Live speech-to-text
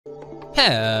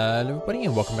Hello everybody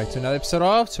and welcome back to another episode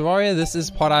of Terraria. This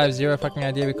is part I have zero fucking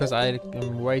idea because I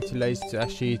am way too lazy to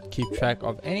actually keep track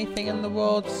of anything in the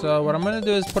world. So what I'm going to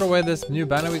do is put away this new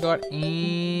banner we got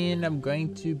and I'm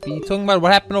going to be talking about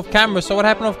what happened off camera. So what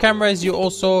happened off camera is you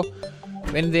also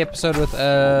ended the episode with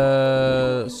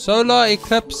a solar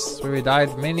eclipse where we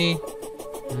died many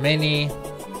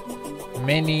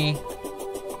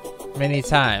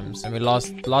times and we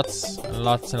lost lots and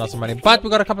lots of money, but we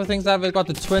got a couple of things out. We got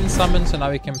the twin summon, so now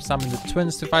we can summon the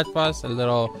twins to fight for us, a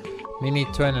little mini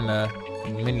twin and a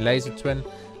mini laser twin.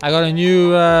 I got a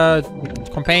new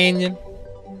companion.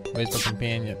 Where's my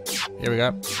companion? Here we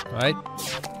go. All right,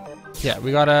 yeah,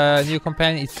 we got a new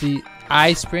companion. It's the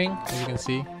eye spring. As you can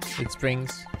see, it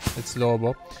springs. It's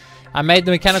loweable. I made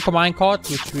the mechanical minecart,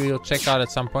 which we'll check out at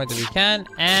some point if we can.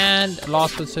 And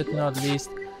last but certainly not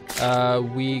least,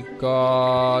 we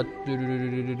got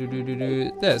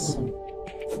this.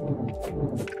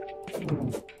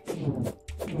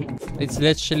 It's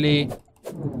literally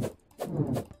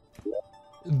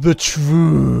the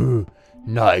true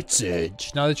Knight's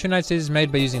Edge. Now the true Knight's Edge is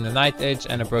made by using the Knight Edge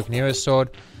and a broken hero sword.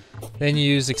 Then you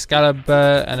use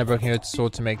Excalibur and a broken hero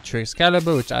sword to make true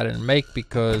Excalibur, which I didn't make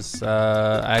because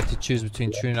I had to choose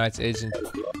between true Knight's Edge and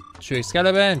true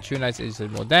Excalibur, and true Knight's Edge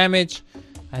did more damage.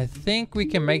 I think we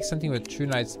can make something with True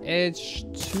Knight's Edge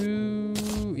too.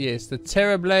 Yes, the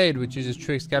Terra Blade, which uses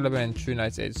True Excalibur and True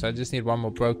Knight's Edge. So I just need one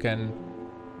more broken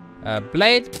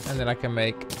blade, and then I can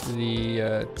make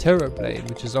the Terra Blade,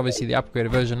 which is obviously the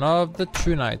upgraded version of the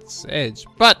True Knight's Edge.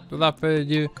 But without further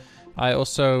ado, I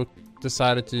also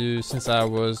decided to, since I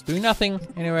was doing nothing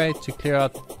anyway, to clear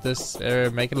out this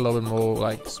area, make it a little bit more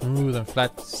like smooth and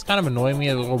flat. It's kind of annoying me,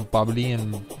 a little bubbly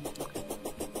and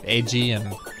edgy,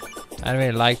 and I don't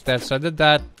really like that, so I did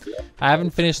that. I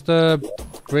haven't finished the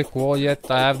brick wall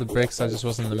yet. I have the bricks, I just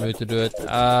wasn't in the mood to do it.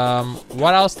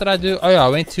 What else did I do? Oh yeah, I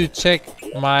went to check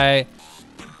my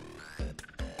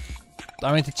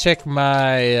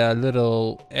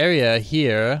little area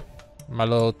here, my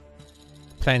little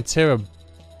Plantera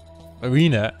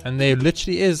arena, and there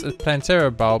literally is a Plantera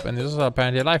bulb, and there's also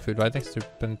apparently a life food right next to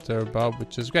Plantera bulb,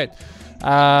 which is great.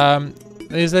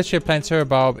 There's literally a Plantera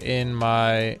bulb in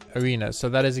my arena, so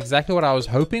that is exactly what I was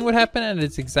hoping would happen, and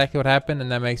it's exactly what happened,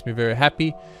 and that makes me very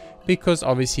happy because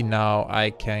obviously now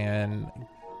I can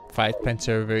fight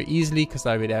Plantera very easily because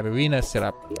I already have arena set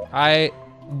up.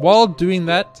 While doing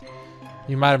that,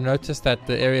 you might have noticed that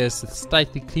the area is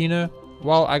slightly cleaner.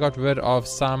 Well, I got rid of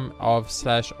some of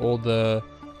 / all the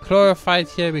chlorophyte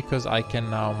here because I can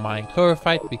now mine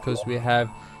chlorophyte because we have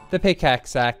the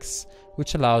pickaxe axe,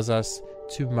 which allows us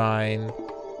to mine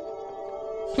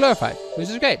chlorophyte, which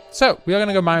is great. So we are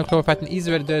gonna go mine chlorophyte, and the easy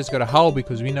way to do it is go to Hull,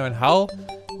 because we know in Hull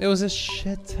there was a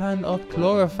shit ton of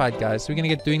chlorophyte, guys. So we're gonna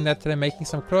get doing that today, making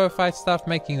some chlorophyte stuff,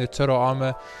 making the turtle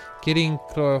armor, getting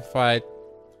chlorophyte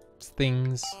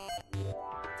things.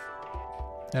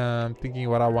 Thinking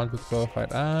what I want with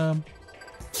chlorophyte.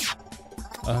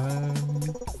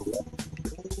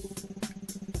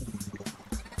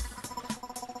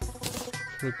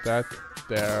 Put that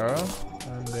there.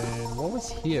 And then what was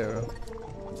here?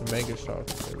 The mega shot.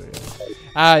 There we go.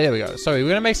 There we go. Sorry, we're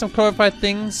gonna make some chlorophyte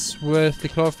things with the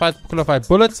chlorophyte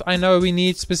bullets. I know we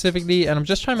need specifically, and I'm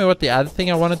just trying to remember what the other thing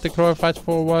I wanted the chlorophyte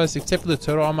for was, except for the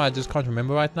turtle armor. I just can't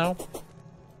remember right now.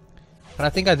 And I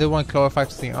think I did want chlorophyte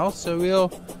for something else, so we'll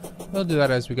do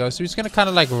that as we go. So we're just gonna kind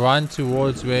of like run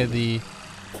towards where the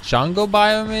jungle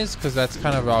biome is, because that's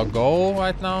kind of our goal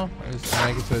right now, is to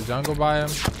make it to the jungle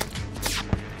biome.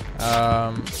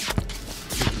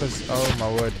 Because, oh my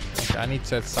word, okay, I need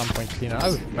to at some point clean it.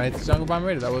 Oh, made the jungle biome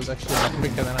ready. That was actually a lot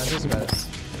quicker than I anticipated.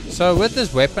 So with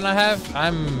this weapon I have,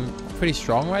 I'm pretty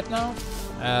strong right now,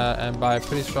 and by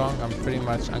pretty strong, I'm pretty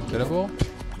much unkillable,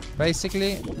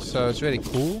 basically. So it's really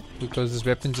cool because this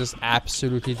weapon just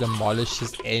absolutely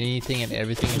demolishes anything and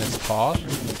everything in its path.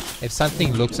 If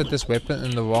something looks at this weapon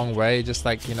in the wrong way, just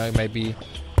like, you know, maybe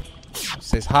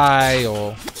says hi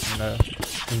or, you know,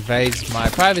 invades my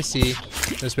privacy,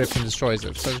 this weapon destroys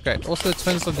it. So it's great. Also the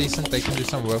twins are decent, they can do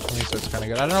some work for me, so it's kind of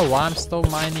good. I don't know why I'm still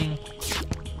mining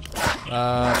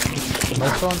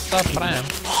metal and stuff, but I am.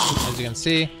 As you can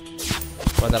see,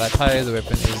 what did I tell you, the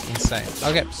weapon is insane.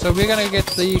 Okay, so we're gonna get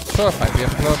the chlorophyte. We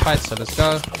have chlorophyte, so let's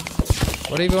go.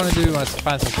 Whatever you want to do, we want to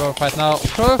find some chlorophyte. Now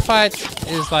chlorophyte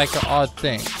is like an odd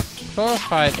thing.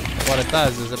 Chlorophyte, what it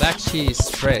does is it actually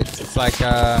spreads. It's like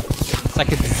a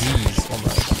disease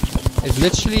almost. It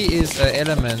literally is an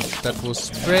element that will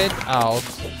spread out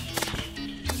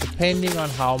depending on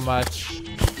how much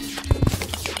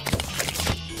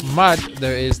mud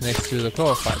there is next to the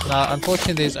chlorophyte. Now,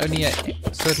 unfortunately, there's only a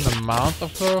certain amount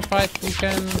of chlorophyte you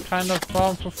can kind of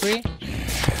farm for free.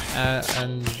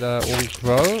 Or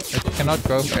grow. It cannot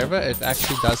grow forever. It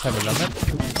actually does have a limit.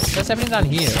 What's happening down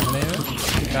here?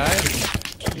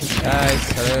 Guys,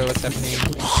 hello, what's happening? I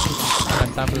don't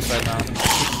have time for this right now.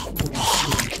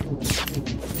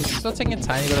 Still taking a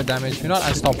tiny bit of damage. We're not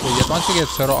unstoppable yet. Once we get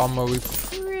turtle armor, we're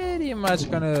pretty much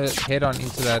gonna head on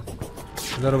into that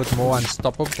a little bit more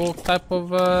unstoppable type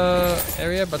of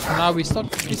area. But for now, we still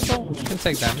can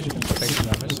take damage. We can take some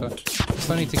damage. So we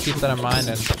still need to keep that in mind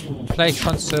and play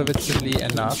conservatively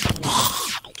enough.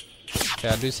 Okay,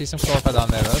 I do see some chlorophyte down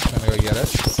there though, so I'm gonna go get it.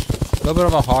 A little bit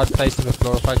of a hard place to the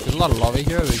chlorophyte. There's a lot of lava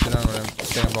here that you don't want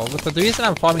to get involved with. But the reason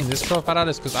I'm farming this chlorophyte out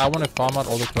is because I want to farm out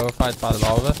all the chlorophyte by the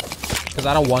lava. Because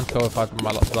I don't want chlorophyte from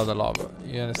by the lava.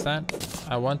 You understand?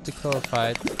 I want the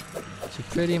chlorophyte to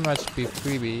pretty much be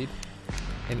freebied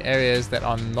in areas that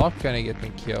are not going to get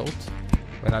me killed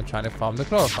when I'm trying to farm the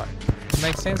chlorophyte.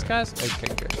 Makes sense, guys? Okay,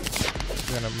 good.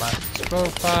 We're going to mine this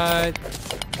chlorophyte.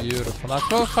 Beautiful. Now,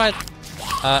 chlorophyte,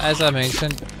 as I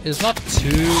mentioned, is not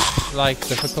too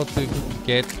difficult to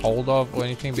get hold of or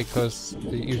anything because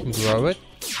you can grow it.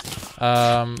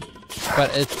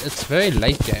 But it's very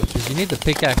late game because you need the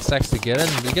pickaxe axe to get it,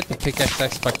 and you get the pickaxe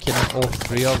axe by killing all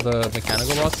 3 of the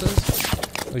mechanical bosses,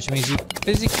 which means you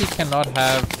physically cannot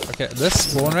have. Okay, this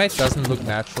spawn rate doesn't look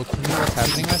natural to me. What's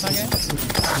happening right now, game?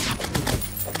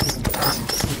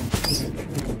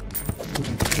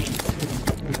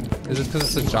 Is it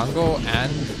because it's a jungle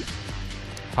and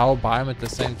power biome at the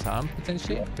same time,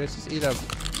 potentially? Let's just eat a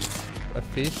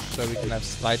fish so we can have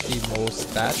slightly more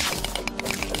stats.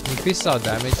 Increases our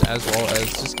damage as well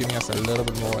as just giving us a little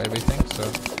bit more everything, so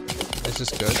it's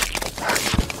just good.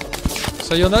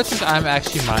 So you'll notice I'm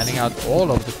actually mining out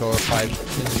all of the chlorophyte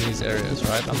in these areas,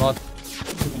 right?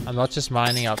 I'm not just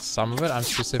mining out some of it, I'm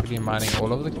specifically mining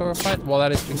all of the chlorophyte. Well,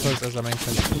 that is because, as I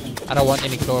mentioned, I don't want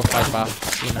any chlorophyte back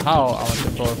in Hull. I want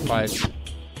the chlorophyte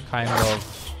kind of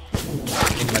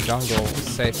in my jungle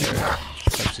safe area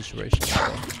type situation. So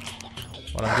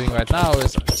what I'm doing right now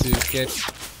is to get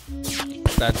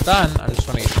that done. I just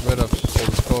want to get rid of all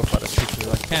this chlorophyte as quickly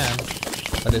as I can,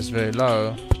 but it's very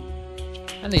low.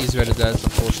 And the easy way to do it is,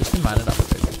 of course, just to mine it up a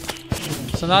bit.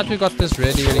 So now that we got this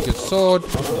really good sword,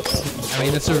 I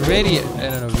mean, it's already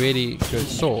a really good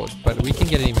sword, but we can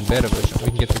get an even better version. We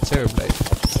can get the Terrablade,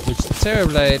 which the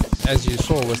Terrablade, as you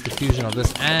saw, was the fusion of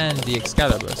this and the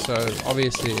Excalibur, so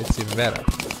obviously it's even better.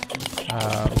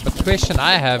 But the question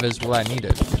I have is, will I need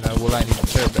it? You know, will I need the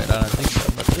Terrablade? I don't think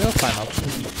so, but we'll find out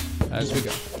as we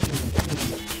go.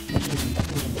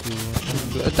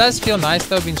 It does feel nice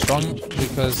though being strong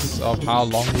because of how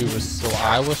long I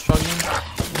was struggling.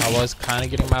 I was kind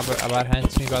of getting my butt handed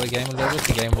to me by the game a little bit.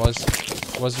 The game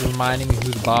was reminding me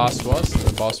who the boss was.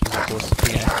 The boss was of course the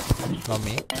game, not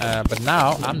me. But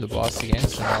now I'm the boss again,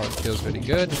 so now it feels really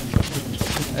good.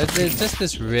 It's just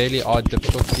this really odd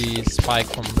difficulty spike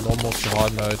from normal to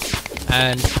hard mode,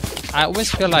 and I always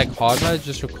feel like hard mode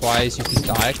just requires you to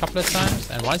die a couple of times,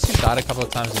 and once you've died a couple of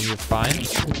times then you're fine.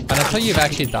 But until you've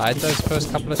actually died those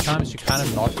first couple of times, you're kind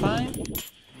of not fine,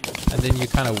 and then you're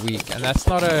kind of weak, and it's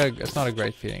not a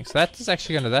great feeling. So that is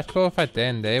actually that chlorophyte there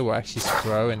and there will actually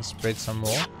grow and spread some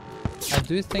more. I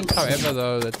do think, however,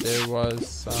 though, that there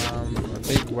was a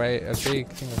big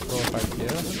thing of chlorophyte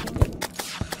here.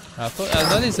 I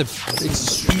know there's an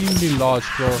extremely large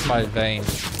chlorophyte vein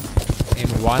in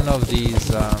one of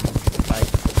these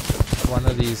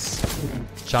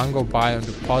jungle biome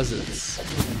deposits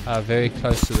very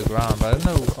close to the ground, but I don't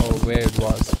know where it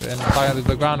was. And by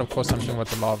the ground, of course, I'm talking about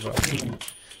the lava.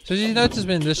 So as you notice,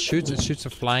 when this shoots, it shoots a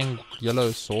flying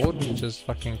yellow sword, which is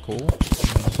fucking cool.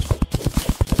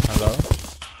 Hello?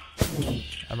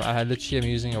 I literally am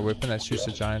using a weapon that shoots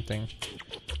a giant thing.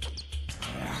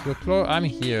 So I'm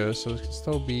here, so it can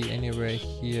still be anywhere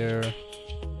here,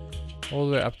 all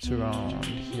the way up to around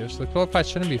here. So the chlorophyte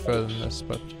shouldn't be further than this,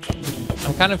 but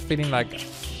I'm kind of feeling like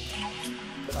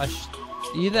I should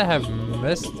either have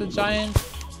missed the giant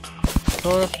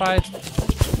chlorophyte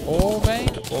ore vein,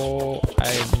 or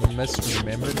I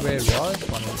misremembered where it was.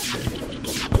 One of the two.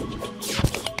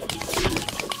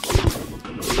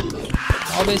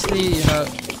 Obviously, you know,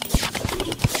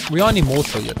 we aren't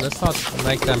immortal yet. Let's not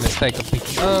make that mistake of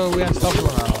thinking, oh, we're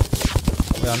unstoppable now.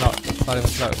 We are not even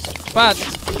close. But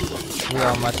we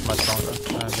are much stronger,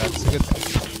 and that's a good thing.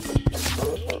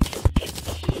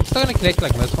 I'm still gonna collect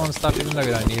like mythos and stuff, even though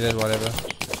we don't need it, whatever.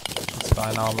 It's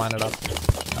fine, I'll mine it up.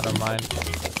 I don't mind.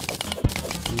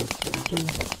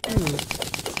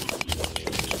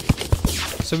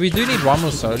 So we do need one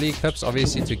more solar eclipse,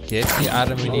 obviously, to get the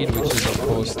item we need, which is of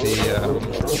course the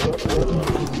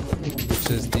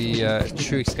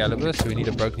true Excalibur. So we need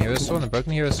a broken hero sword. And a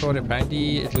broken hero sword,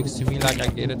 apparently, it looks to me like I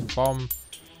get it from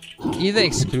either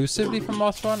exclusively from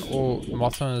Mothron, or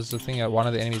Mothron is the thing that one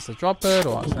of the enemies that drop it,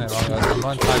 or something along those. I'm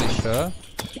not entirely sure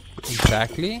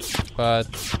exactly, but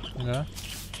you know,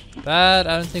 that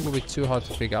I don't think will be too hard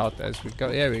to figure out as we go.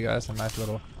 There we go. That's a nice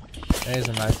little. There's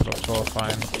a nice little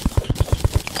chlorophyte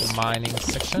mining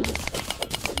section.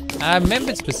 And I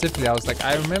remembered specifically,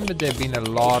 I remember there being a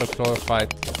lot of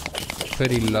chlorophyte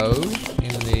pretty low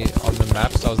on the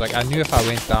map. So I was like, I knew if I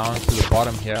went down to the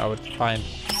bottom here, I would find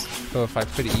chlorophyte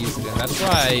pretty easily. And that's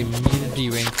why I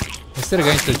immediately went, instead of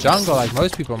going to the jungle like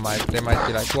most people might, they might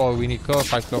be like, well, we need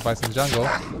chlorophytes in the jungle.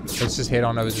 Let's just head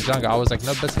on over to the jungle. I was like,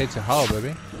 no, let's head to hell,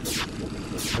 baby.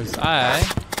 Because I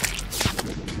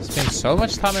spent so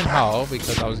much time in hell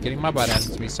because I was getting my butt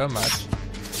handed to me so much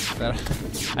that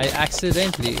I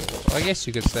accidentally, I guess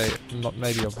you could say, not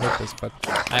maybe on purpose, but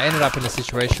I ended up in a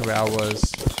situation where I was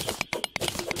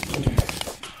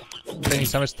spending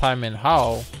so much time in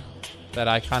hell that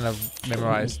I kind of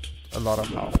memorized a lot of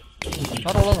hell.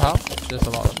 Not all of hell, just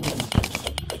a lot of hell.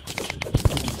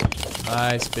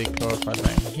 Nice big glorified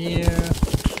vein here.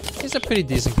 It's a pretty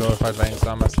decent glorified vein, so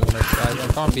I must admit, I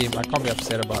can't be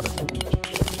upset about it.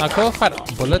 Now glorified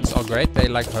bullets are great. They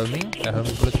like homing. They're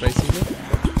homing bullets basically.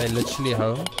 They literally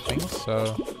home things.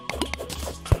 So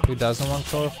who doesn't want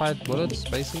glorified bullets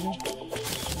basically?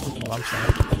 Well, I'm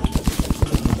saying.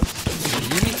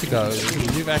 You need to go.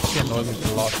 You've actually annoyed me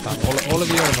the last time. All of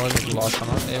you annoyed me the last time.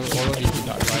 All of you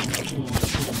died right now.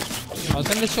 I was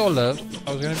gonna let you all live.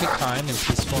 I was gonna be kind and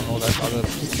peaceful and all that other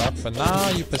stuff, but now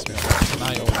you piss me off.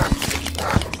 Now you're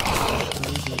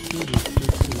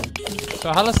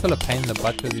So Hala's still a pain in the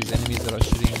butt with these enemies that are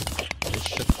shooting this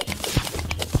shit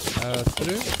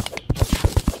through.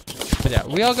 But yeah,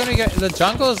 we are gonna get the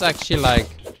jungle is actually like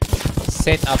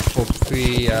set up for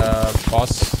pre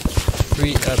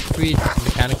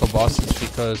mechanical bosses,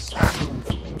 because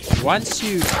once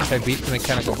you beat the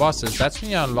mechanical bosses, that's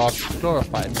when you unlock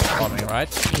chlorophyte farming, right?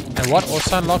 And what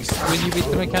also unlocks when you beat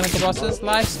the mechanical bosses?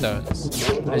 Life stones.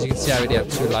 As you can see, I already have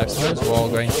 2 life stones. We're all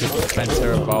going to the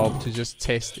Terraria bulb to just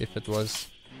test if it was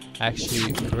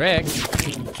actually correct.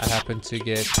 I happened to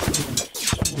get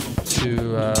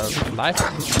 2 life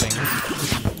things.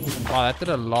 Wow, that did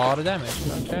a lot of damage.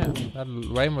 Okay, that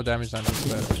did way more damage than I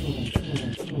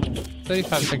expected.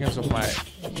 35 seconds of my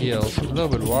heals. I'm a little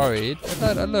bit worried.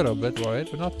 A little bit worried,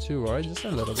 but not too worried. Just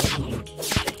a little bit.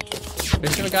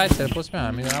 Especially if a guy teleports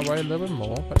behind me, then I worry a little bit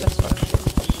more, but that's fine.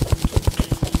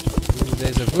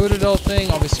 There's a voodoo doll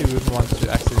thing. Obviously, we wouldn't want to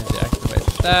accidentally activate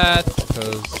that,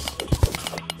 because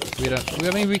we don't.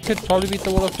 I mean, we could probably beat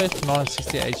the wall of flesh, but not on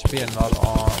 60 HP and not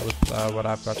on with what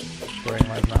I've got going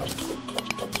right now.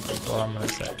 That's all I'm gonna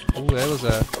say. Ooh,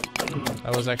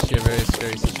 that was actually a very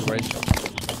scary situation.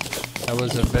 That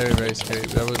was a very, very scary.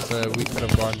 That was we could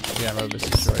have gone game over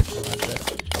situation right there.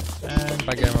 And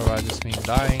by game over, I just mean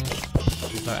dying.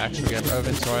 There's no actual game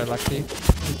over, sorry, luckily.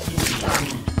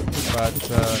 But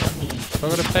still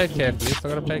gotta play it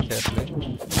carefully.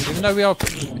 Even though we are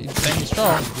insanely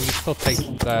strong, we can still take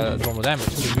normal damage,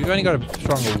 because we've only got a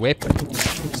stronger weapon.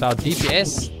 So our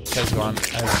DPS has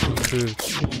improved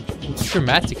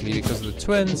dramatically because of the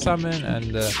twin summon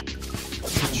and the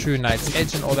true Knight's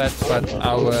Edge and all that, but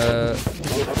our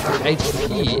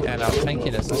HP and our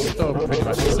tankiness is still pretty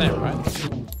much the same, right?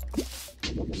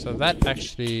 So that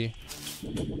actually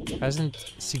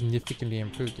hasn't significantly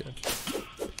improved yet.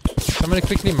 So I'm going to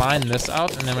quickly mine this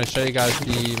out, and then I'm going to show you guys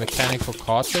the mechanical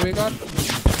cart that we got.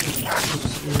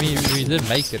 We did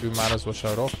make it, we might as well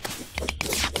show it off.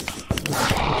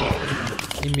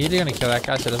 Immediately going to kill that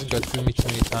guy so it doesn't go through me too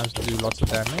many times to do lots of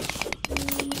damage.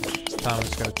 I'm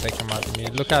just going to take him out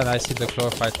immediately. Look how nice the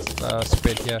chlorophyte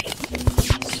spread here.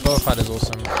 This chlorophyte is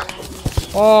awesome.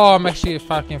 Oh, I'm actually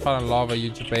fucking falling lava.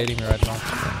 You're debating me right now.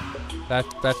 That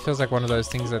feels like one of those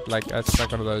things that that's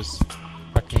like one of those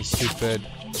fucking stupid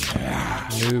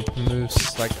noob moves.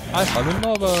 Like, I fell in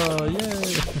lava,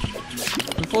 yay!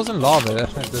 Who falls in lava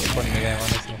at this point in the game,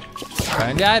 honestly?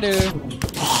 Apparently I do.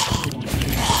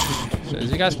 So as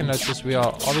you guys can notice, we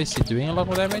are obviously doing a lot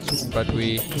more damage, but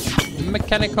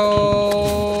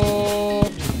mechanical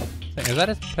thing. Is that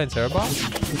a Plantera bomb?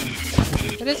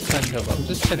 It is a Plantera bomb,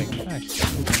 just chilling. Nice.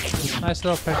 Nice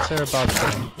little Plantera bomb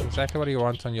chilling. Exactly what you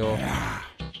want on your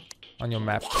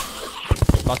map.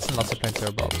 Lots and lots of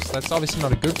Plantera bombs. That's obviously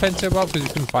not a good Plantera bomb, because we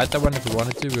couldn't fight that one if we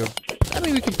wanted to. I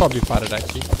mean, we could probably fight it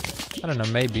actually. I don't know,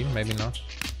 maybe not.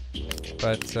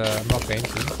 But I'm not going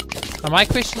to. My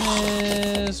question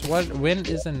is, when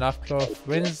is enough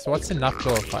what's enough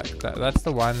glorified? That's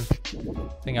the one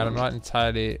thing I'm not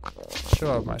entirely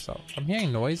sure of myself. I'm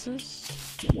hearing noises.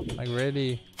 Like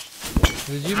really?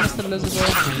 Did you, Mr. Lizard?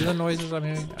 Were you the noises I'm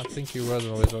hearing? I think you were the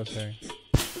noises I was hearing.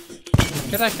 I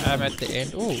feel like I'm at the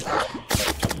end. Ooh.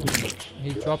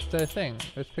 He dropped the thing.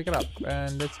 Let's pick it up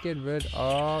and let's get rid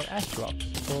of ash blocks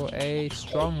for a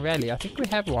strong rally. I think we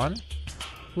have one.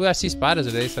 Ooh, I see spiders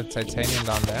today. Some titanium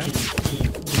down there.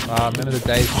 Remember the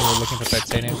days when we were looking for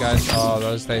titanium, guys? Oh,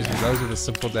 those days. Those are the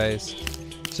simple days.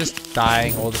 Just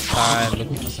dying all the time,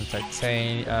 looking for some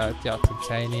titanium. Yeah,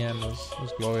 titanium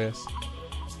was glorious.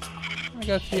 I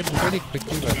go through it pretty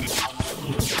quickly, but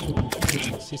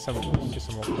see some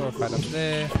more chlorophyte up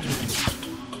there.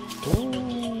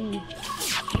 Ooh.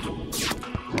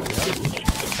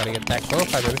 Gotta get that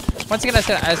chlorophyte, baby. Once again, as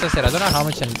I said, I don't know how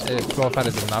much chlorophyte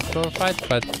is enough chlorophyte,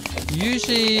 but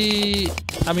usually,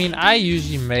 I mean, I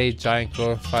usually made giant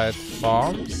chlorophyte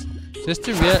farms just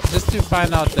to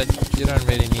find out that you don't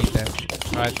really need them.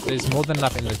 Right? There's more than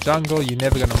enough in the jungle. You're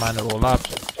never gonna mine it all up,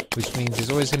 which means there's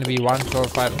always gonna be one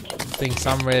chlorophyte thing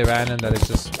somewhere random that is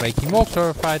just making more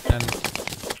chlorophyte, and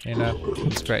you know,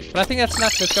 it's great. But I think that's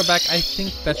enough. Let's go back. I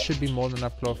think that should be more than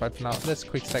enough chlorophyte for now. Let's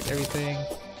quick stack everything.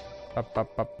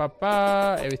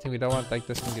 Everything we don't want like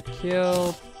this can get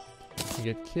killed.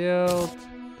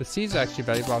 The seeds are actually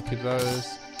valuable. I'll keep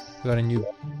those. We got a new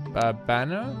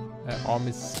banner,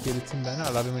 armored skeleton banner. I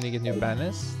love it when you get new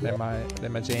banners. They're my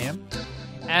jam.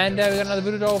 And we got another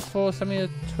voodoo doll for some of your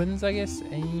twins, I guess.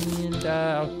 And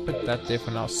I'll put that there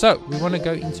for now. So we want to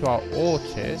go into our ore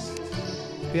chest.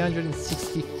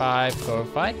 365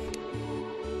 chlorophyte.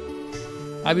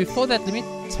 Before that, let me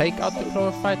take out the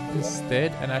chlorophyte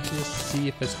instead and actually just see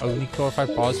if there's only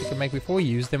chlorophyte bars we can make before we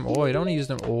use them all. We don't want to use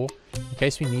them all in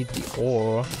case we need the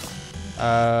ore.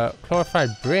 Chlorophyte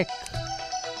brick.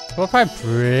 I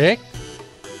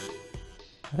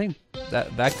think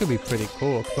that could be pretty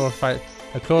cool.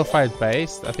 A chlorophyte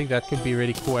base. I think that could be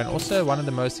really cool, and also one of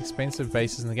the most expensive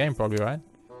bases in the game, probably, right?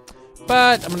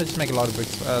 But I'm gonna just make a lot of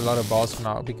bricks, a lot of bars for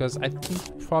now, because I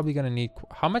think probably gonna need.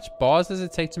 How much bars does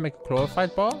it take to make a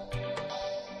chlorophyte bar?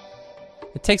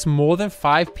 It takes more than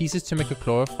 5 pieces to make a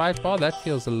chlorophyte bar. That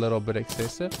feels a little bit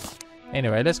excessive.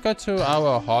 Anyway, let's go to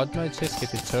our hard mode chest, get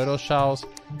the turtle shells,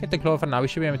 get the chlorophyte. Now we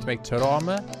should be able to make turtle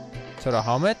armor, turtle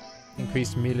helmet,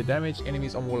 increased melee damage.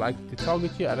 Enemies are more likely to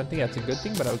target you. I don't think that's a good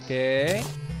thing, but okay.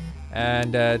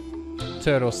 And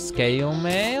turtle scale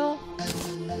mail.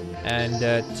 And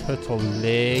turtle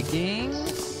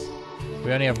leggings.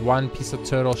 We only have 1 piece of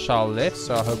turtle shell left,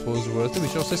 so I hope it was worth it. We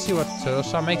should also see what turtle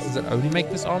shell makes. Does it only make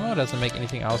this armor, or does it make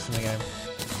anything else in the game?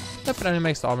 Nope, it only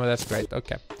makes the armor. That's great.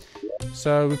 Okay.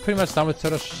 So we're pretty much done with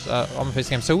turtle armor for this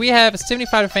game. So we have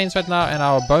 75 defense right now, and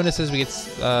our bonuses, we get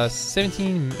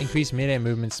 17 increased melee and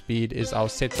movement speed is our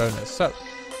set bonus. So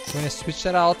we're going to switch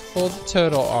that out for the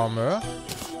turtle armor.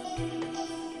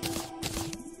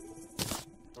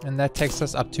 And that takes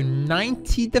us up to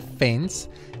 90 defense.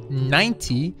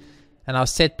 90. And our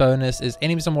set bonus is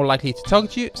enemies are more likely to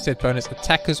target you. Set bonus,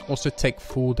 attackers also take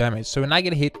full damage. So when I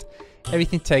get hit,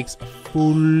 everything takes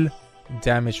full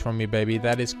damage from me, baby.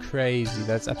 That is crazy.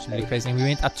 That's absolutely crazy. And we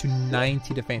went up to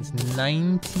 90 defense.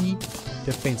 90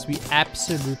 defense. We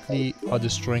absolutely are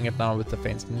destroying it now with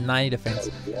defense. 90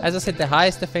 defense. As I said, the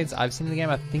highest defense I've seen in the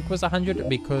game, I think, was 100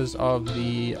 because of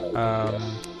the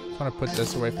I'm trying to put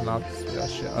this away for now. I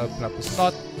should open up the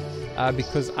slot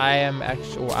because I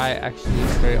actually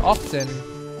very often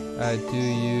do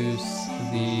use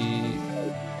the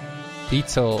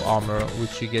detail armor,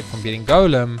 which you get from beating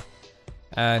Golem.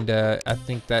 And I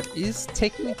think that is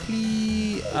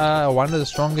technically one of the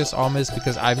strongest armors,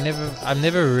 because I've only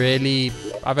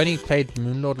played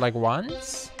Moonlord like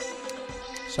once,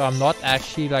 so I'm not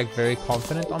actually like very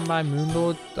confident on my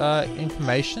Moonlord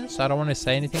information. So I don't want to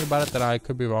say anything about it that I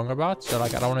could be wrong about. So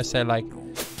like I don't want to say like,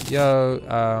 yo,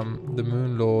 the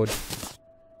Moonlord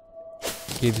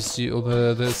gives you,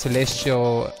 or the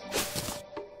celestial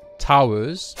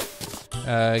towers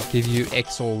give you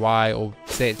X or Y or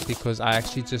Z, because I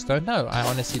actually just don't know. I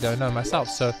honestly don't know myself,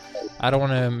 so I don't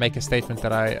want to make a statement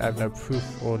that I have no proof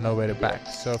or nowhere to back.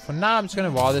 So for now, I'm just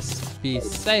going to rather be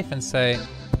safe and say,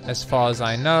 as far as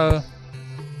I know,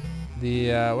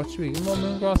 the what should we get? More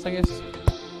moongrass, I guess.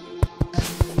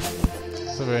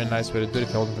 It's a very nice way to do it. If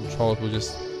you hold and control, it will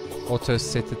just auto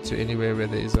set it to anywhere where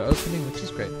there is an opening, which is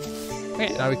great.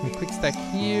 Okay, now we can quick stack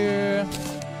here.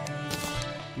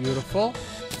 Beautiful.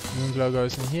 Moonglow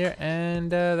goes in here,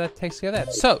 and that takes care of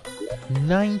that. So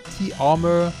 90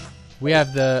 armor. We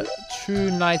have the true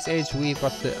Knight's Edge. We've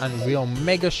got the Unreal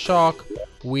Mega Shark.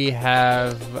 we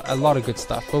have a lot of good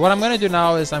stuff. But what I'm going to do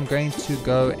now is I'm going to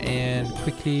go and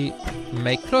quickly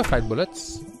make clarified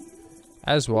bullets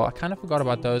as well. I kind of forgot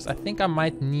about those. I think I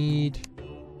might need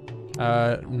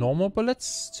normal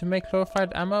bullets to make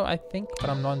clarified ammo, I think, but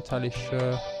I'm not entirely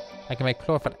sure. I can make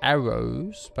clarified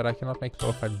arrows, but I cannot make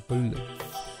clarified bullets.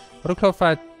 What are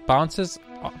clarified bounces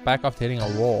back after hitting a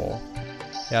wall?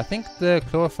 Yeah, I think the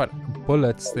clarified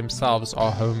bullets themselves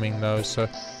are homing those, so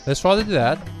let's rather do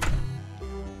that.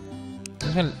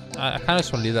 I kind of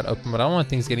just want to leave that open, but I don't want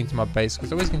things getting to my base,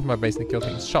 because I always get to my base and kill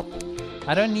things. Shop.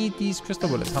 I don't need these crystal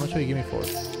bullets. How much will you give me for it?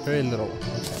 Very little.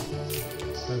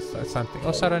 Okay. That's something.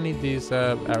 Also, I don't need these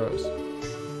arrows.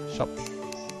 Shop.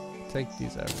 Take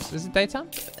these arrows. Is it daytime?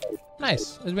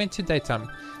 Nice. It went to daytime.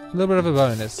 A little bit of a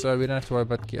bonus, so we don't have to worry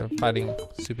about fighting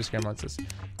super scary monsters.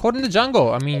 Caught in the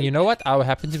jungle. I mean, you know what? I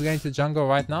happen to be going to the jungle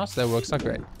right now, so that works out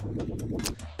great.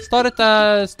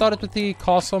 Started with the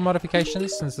castle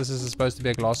modifications, since this is supposed to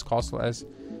be a glass castle, as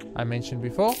I mentioned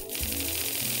before.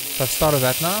 So I've started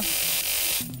that now.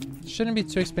 Shouldn't be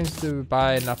too expensive to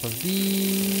buy enough of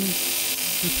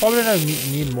these. You probably don't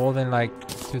need more than like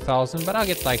 2,000, but I'll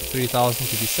get like 3,000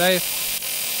 to be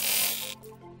safe.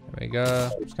 There we go.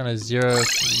 Just gonna zero a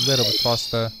little bit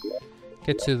faster.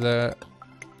 Get to the...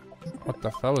 What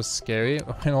the fuck? That was scary.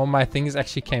 When all my things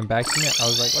actually came back to me, I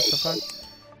was like, what the fuck?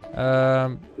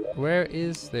 Where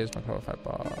is... There's my clarified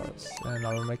bars. And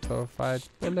I will make clarified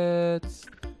bullets.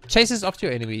 Chases after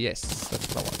your enemy. Yes, that's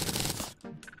what I want.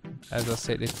 As I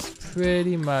said, it's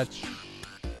pretty much...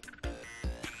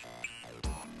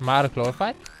 Am I out of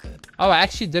clarified? Oh, I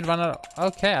actually did run out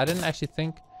of... Okay, I didn't actually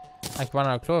think I could run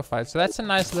out of clarified. So that's a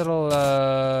nice little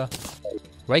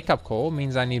wake-up call.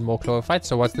 Means I need more clarified.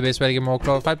 So what's the best way to get more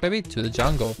clarified, baby? To the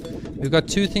jungle. We've got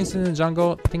two things in the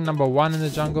jungle. Thing number one in the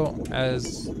jungle,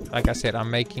 as like I said,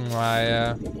 I'm making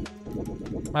my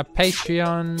my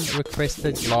Patreon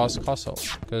requested glass castle,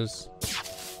 because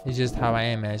it's just how I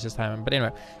am, man. It's just how I am. But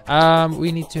anyway,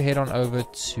 we need to head on over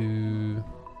to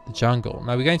the jungle.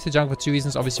 Now we're going to the jungle for two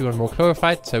reasons. Obviously, we want more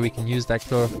clarified, so we can use that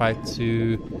clarified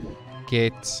to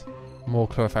get more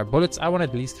clarified bullets. I want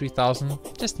at least 3,000,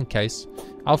 just in case.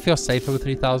 I'll feel safer with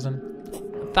 3,000.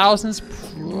 1,000's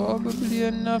probably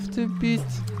enough to beat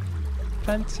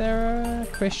Pantera?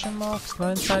 Question marks.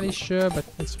 Not entirely sure, but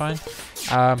it's fine.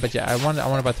 But yeah, I want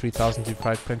about 3,000 to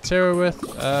fight Pantera with.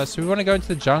 So we want to go into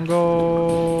the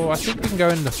jungle. I think we can go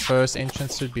in the first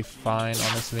entrance. Should be fine,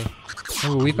 honestly.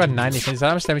 Ooh, we've got 90 things.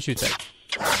 How much damage should we take?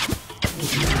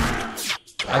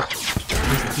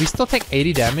 We still take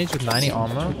 80 damage with 90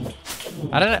 armor.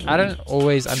 I don't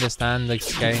always understand the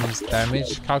game's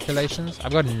damage calculations.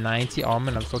 I've got 90 armor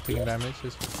and I'm still taking damage.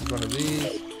 Just one of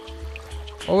these.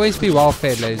 Always be well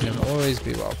fed, ladies and gentlemen. Always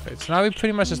be well fed. So now we're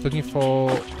pretty much just looking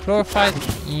for clarified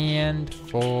and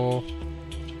for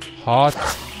heart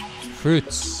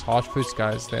fruits. Heart fruits,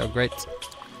 guys. They are great.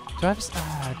 Do I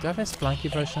have a Spelunky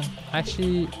potion?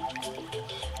 Actually,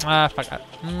 fuck. I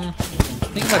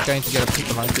think I'm going to get a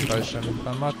Spelunky potion,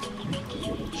 but I'm not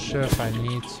sure if I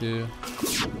need to.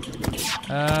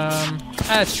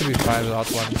 It should be fine without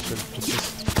one.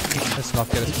 Let's not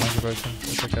get a Spelunky potion.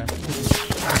 It's okay.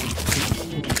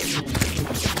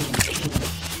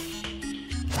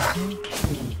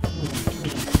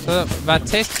 So that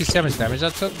test to see how much damage I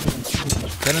took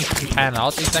didn't pan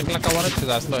out exactly like I wanted, because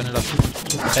I still ended up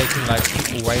taking like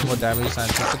way more damage than I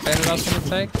anticipated I was going to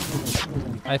take.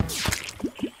 I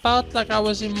felt like I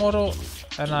was immortal,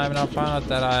 and I now found out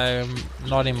that I'm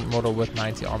not immortal with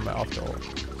 90 armor after all.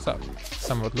 So,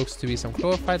 some what looks to be some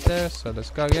clarified there, so let's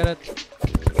go get it.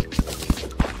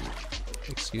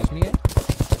 Excuse me.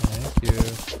 Thank you.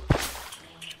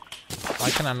 Why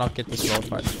can I not get this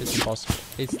clarified? It's impossible.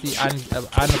 It's the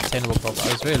unobtainable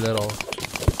clarified. It's very little.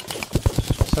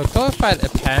 So clarified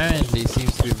apparently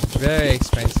seems to be very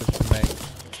expensive to make.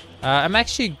 I'm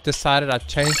actually decided I've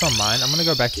changed my mind. I'm going to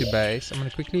go back to base. I'm going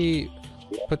to quickly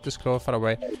put this clarified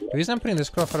away. The reason I'm putting this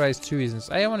clarified away is two reasons.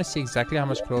 A, I want to see exactly how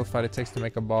much clarified it takes to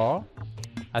make a bar.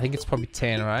 I think it's probably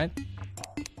 10, right?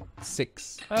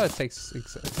 6. Oh, it takes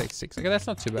 6. Okay, that's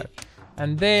not too bad.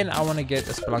 And then I want to get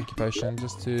a Spelunky potion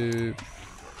just to...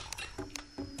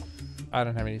 I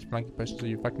don't have any Spelunky potions. Are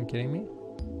you fucking kidding me?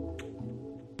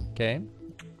 Okay.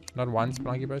 Not one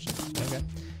Spelunky potion. Okay.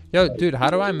 Yo, dude, how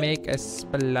do I make a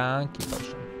Spelunky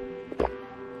potion?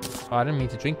 Oh, I didn't mean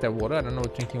to drink that water. I don't know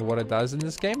what drinking water does in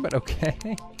this game, but okay.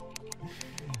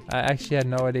 I actually had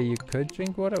no idea you could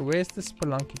drink water. Where's the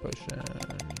Spelunky potions?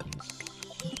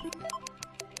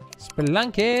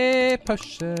 Spelunky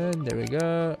potion. There we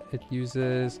go. It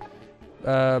uses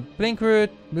blink root,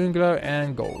 moon glow,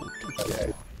 and gold.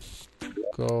 Okay.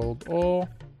 Gold ore.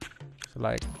 So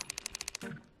like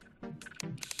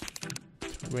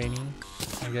 20,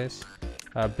 I guess.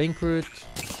 Blink root.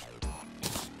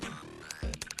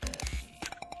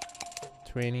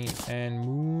 20 and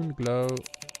moon glow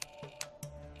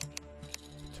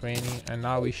 20, and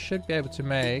now we should be able to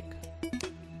make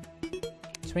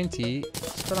 20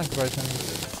 spelunker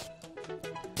potions.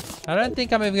 I don't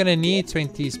think I'm ever gonna need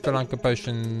 20 spelunker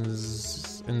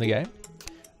potions in the game,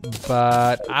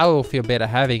 but I will feel better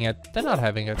having it than not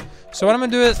having it. So what I'm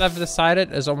gonna do is I've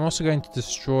decided is I'm also going to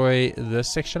destroy this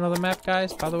section of the map,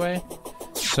 guys, by the way.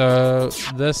 So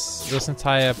this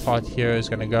entire part here is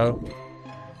gonna go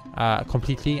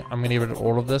completely. I'm gonna get rid of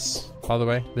all of this, by the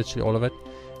way, literally all of it,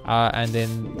 and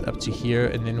then up to here,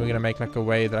 and then we're gonna make like a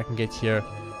way that I can get here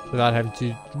without having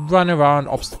to run around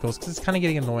obstacles, because it's kind of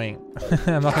getting annoying.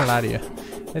 I'm not gonna lie to you,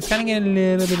 it's kind of getting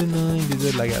a little bit annoying to do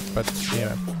it like that, but you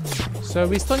know. So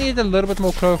we still need a little bit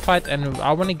more chlorophyte, and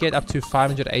I want to get up to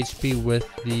 500 HP with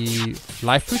the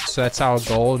life fruit, so that's our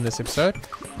goal in this episode.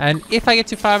 And if I get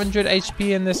to 500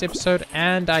 HP in this episode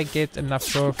and I get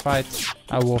enough chlorophyte,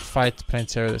 I will fight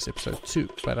Plantera this episode too,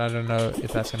 but I don't know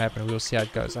if that's gonna happen. We'll see how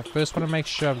it goes. I first want to make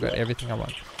sure I've got everything I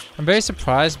want. I'm very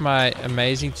surprised my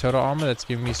amazing turtle armor that's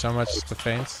giving me so much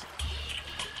defense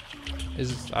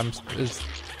I'm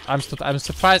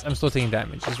surprised I'm still taking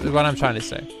damage, is what I'm trying to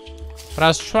say. What I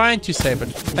was trying to say, but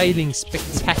failing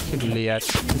spectacularly at,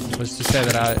 was to say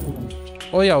that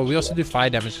oh yeah, we also do fire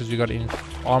damage because we got in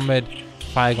armored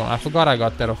fire gun. I forgot I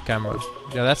got that off camera.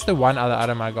 Yeah, that's the one other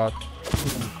item I got.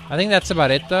 I think that's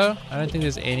about it though. I don't think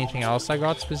there's anything else I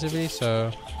got specifically,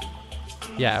 so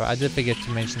yeah, I did forget to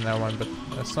mention that one, but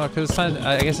that's not, because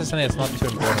I guess it's something that's not too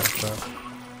important, so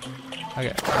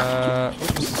okay.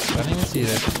 Oops, I didn't even see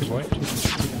that, good boy.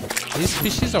 These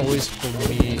fishes are always for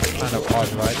me kind of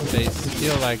odd, right? They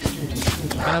feel like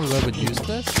kind of a little bit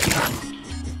useless.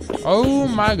 Oh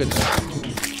my goodness.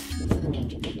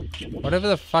 Whatever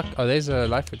the fuck. Oh, there's a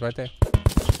life fruit right there.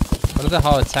 Whatever the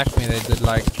hell attacked me, they did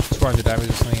like 200 damage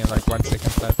or something in like 1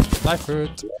 second flat. Life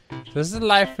fruit. This is the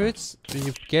life fruits.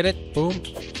 You get it, boom.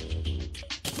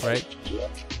 Right.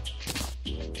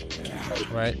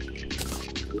 Right.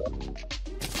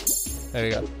 There we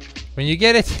go. When you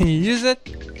get it and you use it,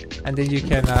 and then you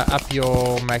can up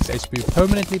your max HP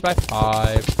permanently by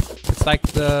 5. It's like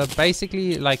the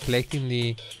basically like collecting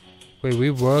the where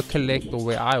we were or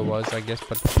where I was, I guess,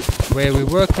 but where we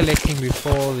were collecting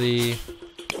before the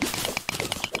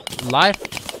life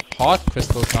heart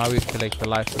crystals. Now we collect the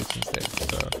life fruits instead,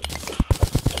 so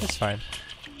it's fine.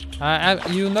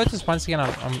 You'll notice once again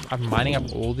I'm mining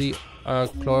up all the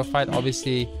chlorophyte.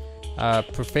 Obviously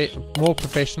more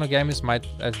professional gamers might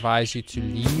advise you to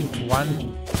leave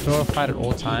one chlorophyte at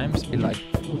all times. Be like,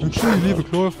 make sure you leave a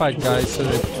chlorophyte, guys, so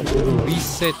that it will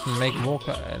reset and make more.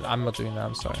 I'm not doing that,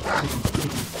 I'm sorry.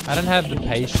 I don't have the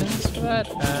patience for that,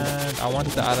 and I want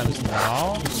the items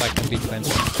now so I can beat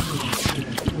Plantera.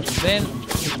 Then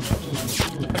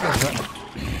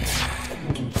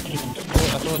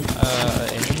I thought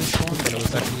enemy spawned, but it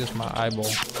was actually just my eyeball.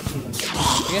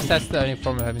 I guess that's the only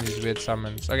problem with having these weird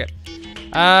summons. Okay.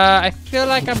 I feel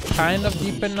like I'm kind of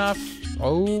deep enough.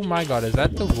 Oh my god, is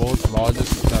that the world's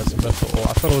largest mythical ore?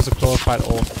 I thought it was a chlorophyte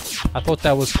ore. I thought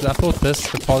this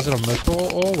deposit of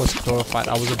mythical ore was chlorophyte.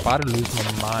 I was about to lose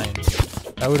my mind.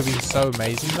 That would have been so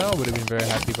amazing though. I would have been very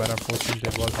happy, but unfortunately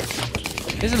it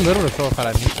wasn't. There's a little bit of chlorophyte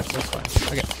I need, but that's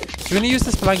fine. Okay. So we're gonna use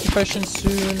this spelunky potion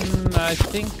soon, I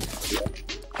think.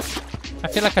 I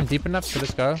feel like I'm deep enough, so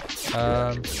let's go.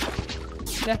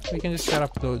 Yeah, we can just get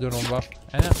up to do normal buff.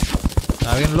 And yeah.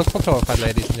 Now we're gonna look for chlorophyte,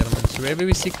 ladies and gentlemen. So wherever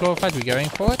we see chlorophyte, we're going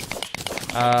for it.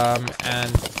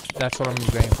 And that's what I'm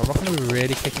going for. I'm not gonna be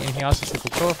really clicking anything else except for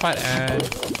chlorophyte, and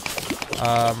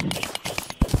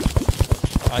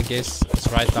I guess it's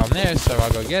right down there, so I'll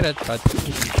go get it. But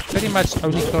pretty much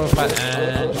only chlorophyte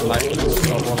and life fruits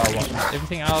are all I want.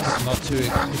 Everything else, not too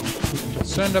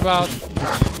concerned about.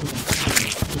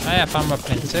 Oh yeah, I found my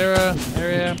Plantera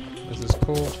area. This is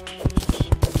cool.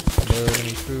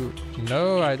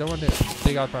 No, I don't want to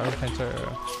dig out my own Plantera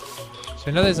area. So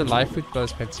we know there's a life fruit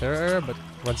plus Plantera area, but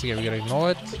once again, we're gonna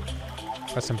ignore it.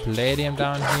 Got some palladium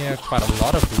down here, quite a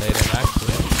lot of palladium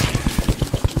actually.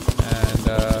 And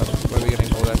we're gonna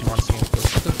ignore that once again.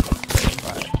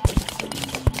 Right.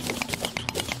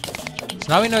 So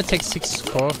now we know it takes 6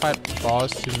 chlorophyte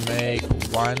bars to make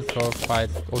 1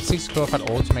 chlorophyte, or 6 chlorophyte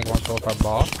ore to make 1 chlorophyte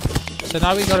bar. So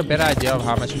now we got a better idea of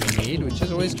how much we need, which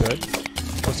is always good.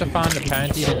 Also found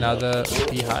apparently another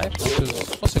beehive, which is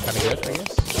also kind of good, I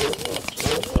guess.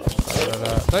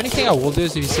 The only thing I will do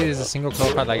is if you see there's a single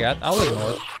chlorophyte like that, I'll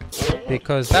ignore it,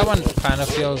 because that one kind of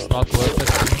feels not worth it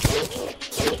to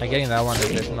me. Like getting that one is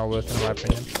definitely not worth it in my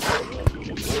opinion.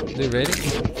 Is it ready?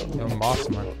 You're a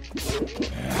masterman.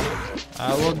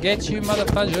 I will get you,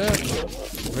 motherfucker.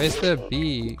 Where's the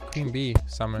bee? Queen bee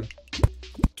summon.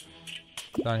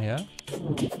 Down here.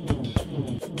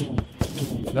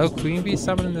 No queen bee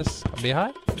summon in this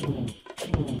beehive?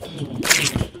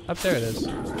 Up there it is.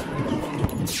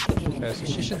 Okay, so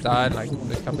she should die in like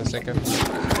a couple of seconds.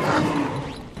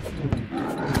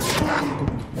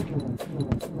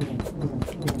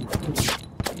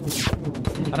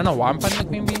 I don't know why I'm fighting the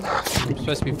queen bee. I'm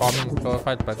supposed to be farming floor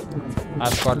fight, but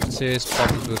I've got serious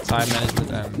problems with time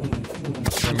management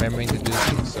and remembering to do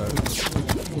things, so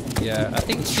yeah, I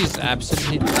think she's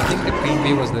absolutely, I think the queen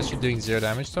bee was literally doing 0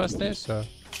 damage to us there, so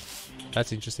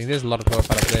that's interesting. There's a lot of floor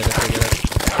fight up there, let's go get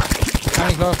it.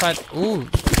 Coming floor fight, ooh,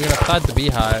 we're gonna flood the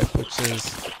beehive, which is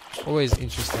always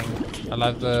interesting. I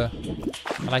like the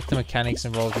mechanics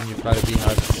involved when you flood a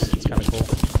beehive, it's kinda cool.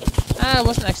 It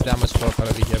wasn't actually that much floor fight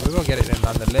over here, but we'll get it in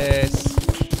nonetheless.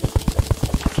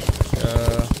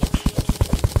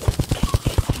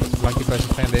 Lucky potion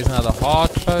thing. There's another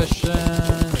heart potion,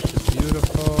 which is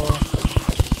beautiful.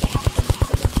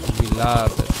 We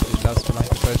love it. We love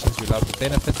Spelunky potions. We love the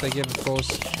benefits they give, of course.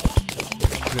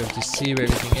 We have to see where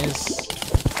everything is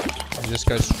and just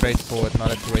go straight forward, not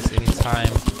have to waste any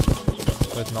time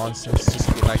with nonsense.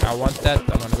 Just be like, I want that,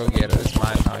 I'm gonna go get it. It's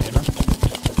mine now, you know?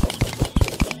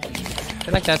 I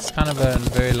feel like that's kind of a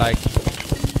very like,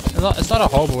 it's not a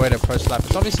horrible way to approach life.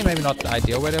 It's obviously maybe not the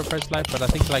ideal way to approach life, but I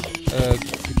think like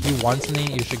if you want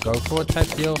something, you should go for it type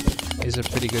deal is a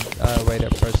pretty good way to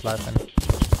approach life, and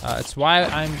it's why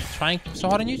I'm trying so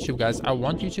hard on YouTube, guys. I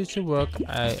want YouTube to work.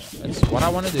 It's what I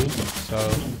want to do, so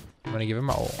I'm gonna give it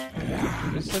my all.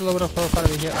 Just a little bit of profile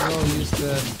over here. I will use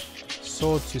the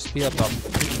sword to speed up the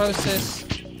process.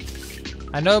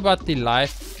 I know about the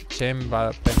life gem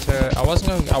by Pantera. I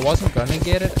wasn't gonna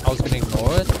get it. I was gonna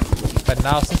ignore it. But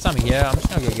now since I'm here, I'm just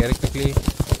gonna go get it quickly.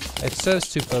 It serves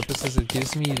two purposes. It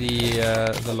gives me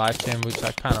the life gem, which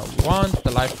I kind of want,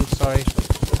 the life fruit, sorry,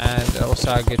 and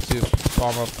also I get to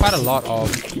farm up quite a lot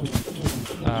of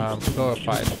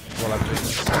glorified while I'm doing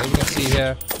this. So as you can see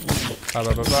here,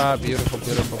 beautiful, beautiful,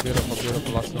 beautiful,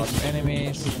 beautiful, lots and lots of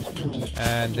enemies,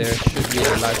 and there should be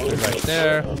a life fruit right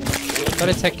there.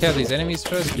 Gotta take care of these enemies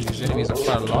first, because these enemies are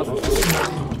quite a lot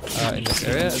in this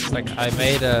area. It's like I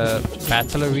made a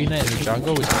battle arena in the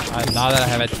jungle, which now that I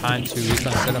have had time to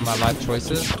reconsider my life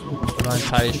choices, I'm not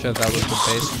entirely sure that was the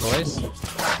best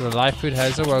choice. So the life fruit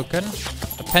has awoken.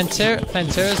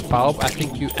 Plantera's bulb, I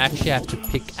think you actually have to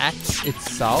pickaxe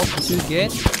itself to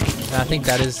get. And I think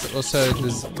that is also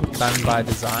done by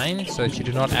design, so that you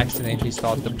do not accidentally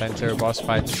start the Plantera boss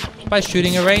fight by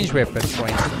shooting a ranged weapon, for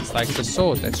instance, like the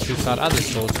sword that shoots out other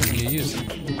swords when you use it.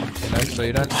 You know, so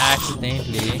you don't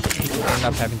accidentally end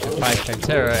up having to fight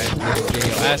Plantera and then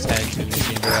getting your ass handed to and then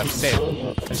being very upset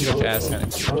that you got your ass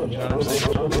handed to. You know what I'm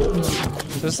saying?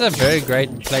 So this is a very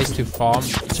great place to farm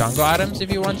jungle items. If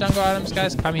you want jungle items,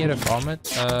 guys, come here to farm it.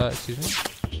 Excuse me.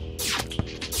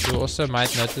 You also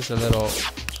might notice a little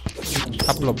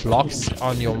couple of blocks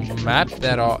on your map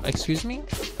that are, excuse me,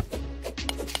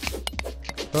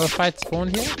 fight spawn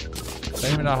here.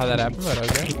 Don't even know how that happened, but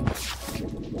okay.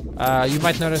 You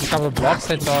might notice a couple of blocks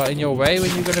that are in your way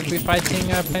when you're going to be fighting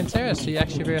Plantera, so you're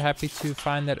actually very happy to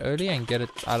find that early and get it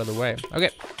out of the way.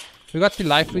 Okay, we got the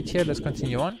life route here. Let's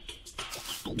continue on.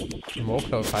 More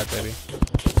clove fight, baby.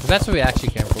 That's what we actually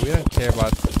came for. We don't care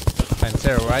about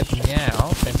Plantera right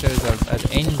now. Plantera is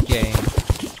an end game.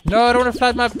 No, I don't want to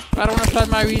flood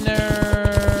my arena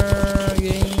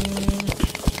game.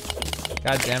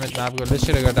 God damn it! Now I've got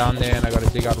literally to go down there and I got to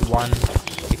dig out one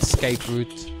escape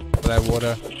route for that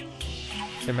water.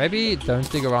 Okay, maybe don't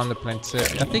dig around the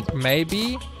Plantera. I think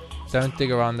maybe don't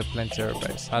dig around the Plantera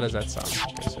base. How does that sound?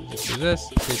 Okay, so just do this.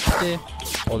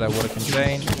 All that water can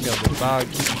drain. Kill the bug.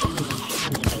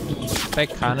 Stay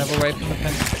kind of away from the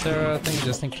Plantera thing,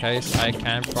 just in case I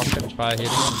can proc it by hitting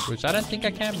it, which I don't think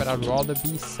I can, but I'd rather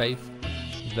be safe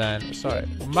than... Sorry,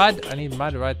 mud! I need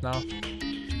mud right now.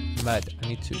 Mud. I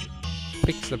need to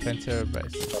fix the Plantera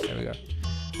base. There we go.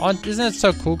 Isn't it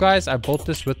so cool, guys? I bought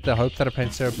this with the hope that a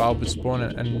Plantera bulb would spawn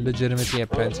and legitimately a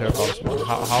Plantera bulb spawn.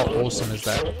 How awesome is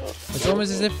that? It's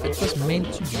almost as if it was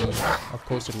meant to be. Of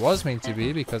course it was meant to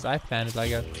be, because I planned it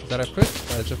like a... Is that a fruit?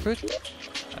 Oh, it's a fruit.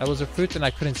 That was a fruit, and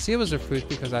I couldn't see it was a fruit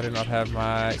because I did not have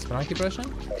my Spelunky potion.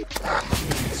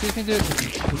 Excuse me, dude.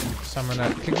 So I'm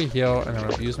gonna quickly heal, and I'm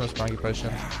gonna use my Spelunky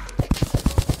potion.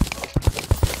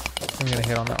 I'm gonna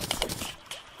hit on that.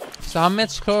 So how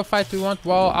much chlorophyte do we want?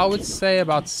 Well, I would say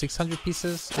about 600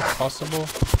 pieces, if possible.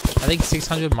 I think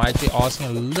 600 might be asking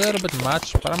a little bit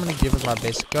much, but I'm gonna give it my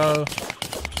best go.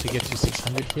 to get to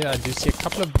 600 here. I do see a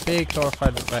couple of big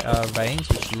glorified veins,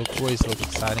 which always look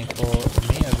exciting for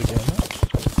me as a gamer.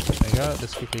 There we go.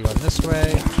 Let's quickly go this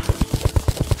way.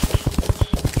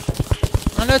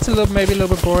 I know it's maybe a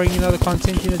little bit boring, you know, the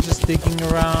content, you know, just digging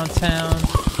around town,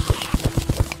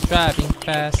 driving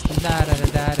fast, da da da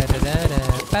da da da da da.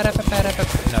 No,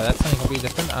 that's something completely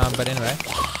different. But anyway,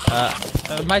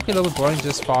 it might be a little bit boring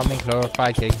just farming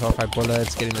glorified, getting glorified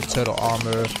bullets, getting the turtle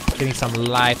armor, getting some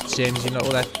life gems, you know,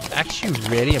 all that actually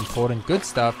really important good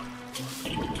stuff.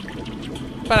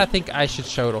 But I think I should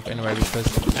show it off anyway, because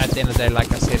at the end of the day,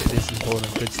 like I said, it is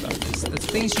important good stuff. It's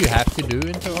things you have to do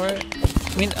in Terraria.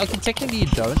 I mean, okay, technically you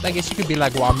don't. I guess you could be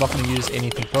like, well, I'm not going to use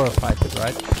anything glorified,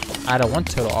 right? I don't want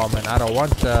turtle armor, and I don't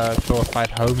want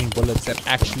glorified homing bullets that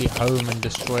actually home and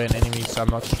destroy an enemy, so I'm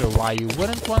not sure why you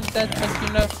wouldn't want that, but you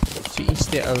know, to each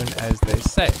their own, as they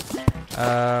say.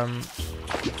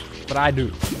 But I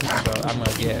do, so I'm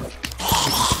going to get it.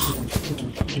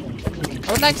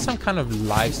 I would like some kind of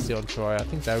lifesteal on Terraria. I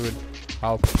think that would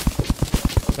help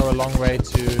go a long way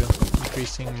to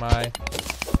increasing my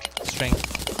strength.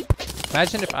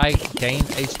 Imagine if I gain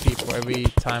HP for every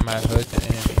time I hurt an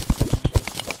enemy.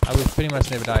 I would pretty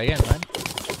much never die again, right?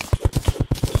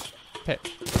 Okay.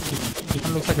 It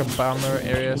looks like a bummer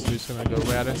area, so we're just gonna go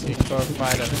away. I don't see any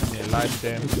glorified, I don't see any life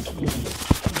gems.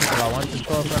 All I want is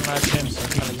glorified life gems, so I'm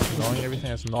kind of just ignoring everything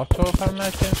that's not glorified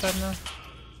life gems right now.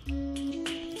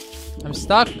 I'm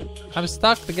stuck. I'm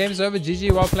stuck. The game's over.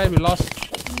 GG, well played. We lost.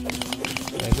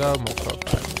 There you go. More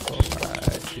glorified.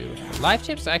 Beautiful. Life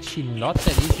gems are actually not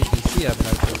that easy to see, I've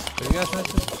noticed. Do you guys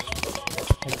notice?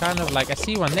 They're kind of like, I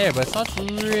see one there, but it's not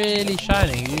really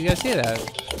shining. Do you guys see that?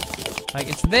 Like,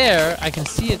 it's there. I can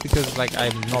see it because, like,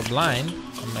 I'm not blind.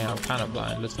 I mean, I'm kind of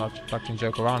blind. Let's not fucking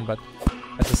joke around. But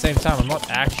at the same time, I'm not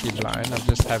actually blind. I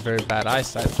just have very bad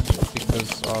eyesight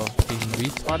because of being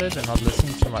retarded and not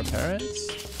listening to my parents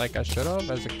like I should have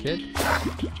as a kid.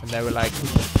 And they were like,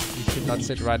 you should not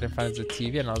sit right in front of the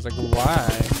TV. And I was like, why?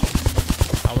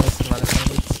 I want to sit right in front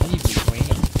of the TV, queen.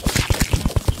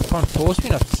 You can't force me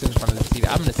not to sit in front of the TV.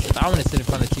 I'm gonna sit. I want to sit in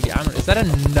front of the TV. Is that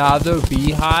another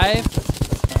beehive?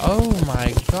 Oh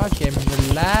my god, game,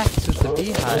 relax with the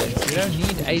beehives. We don't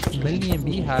need 8 million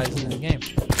beehives in the game.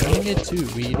 We only needed 2.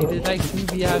 We needed like 2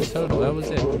 beehives total. That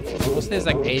was it. Also, there's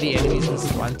like 80 enemies in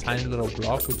this one tiny little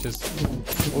block, which is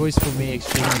always for me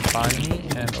extremely funny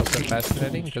and also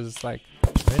fascinating because it's like,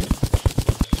 really?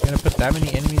 You're gonna put that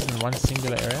many enemies in one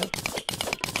singular area?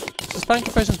 So starting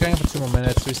compression is going on for 2 more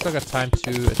minutes. We still got time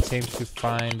to attempt to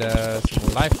find some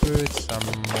more life fruits, some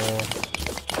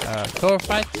more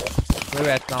chlorophyte. Where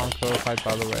we're at now on chlorophyte,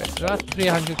 by the way. We're at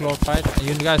 300 chlorophyte. And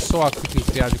you guys saw how quickly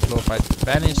 300 chlorophyte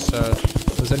vanished. So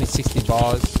it was only 60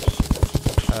 bars.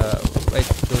 Wait,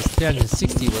 it was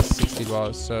 360 was 60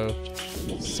 bars. So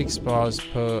 6 bars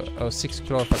per, 6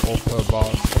 chlorophyte all per bar.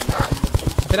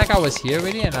 I feel like I was here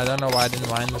already, and I don't know why I didn't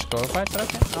mine this chlorophyte. But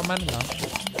okay, I'll mine it now.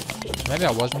 Maybe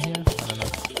I wasn't here. I don't know.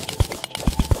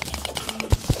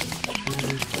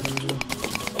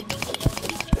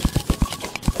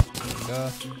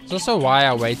 It's also why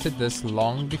I waited this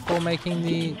long before making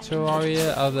the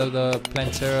Terraria, the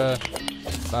Plantera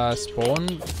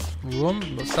spawn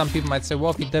room. Some people might say,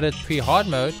 well, if you did it pre-hard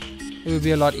mode, it would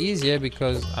be a lot easier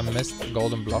because I missed the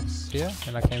golden blocks here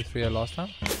and I came through here last time.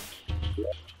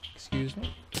 Excuse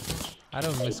me. I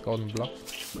don't miss golden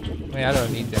blocks. I mean, I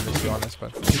don't need them, to be honest,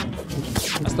 but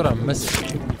I thought I missed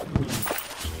it.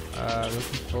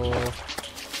 Looking for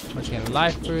once again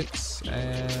life fruits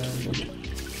and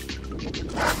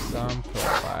some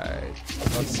chlorophyte.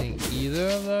 I'm not seeing either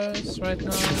of those right now.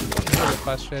 It's a little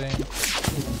frustrating.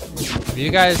 If you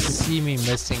guys see me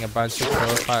missing a bunch of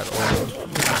chlorophyte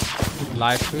or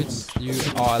life fruits, you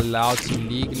are allowed to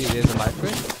legally. There's a life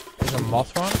fruit. There's a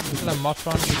mothron. Isn't a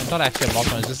mothron? It's not actually a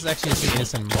mothron. This is actually just an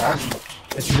innocent moth.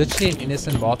 It's literally an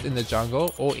innocent moth in the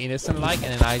jungle, or innocent-like,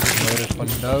 and then I just murdered for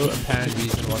no apparent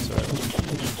reason whatsoever.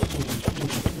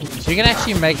 So you can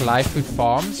actually make life fruit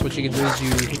farms. What you can do is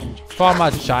you farm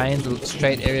out giant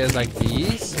straight areas like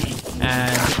these,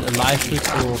 and the life fruits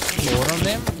will spawn on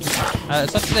them.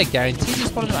 It's not that they guarantee to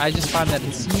spawn on them. I just find that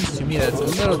it seems to me that it's a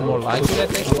little more likely that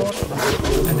they spawn.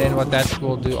 And then what that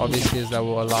will do, obviously, is that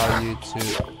will allow you to,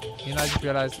 you know, I just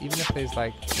realized even if there's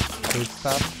like good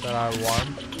stuff that I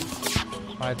want,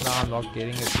 right now I'm not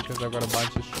getting it because I've got a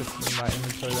bunch of shit in my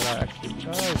inventory that I actually,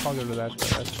 oh, I can't get rid of that, but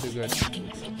that's too good.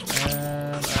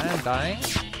 And I am dying.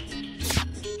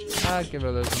 I'll give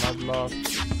it those mud blocks.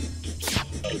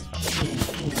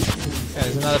 Okay,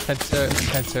 there's another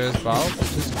Plantera's valve,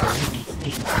 which is cool.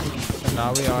 So now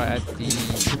we are at the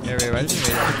area where I didn't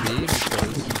really want to be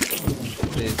because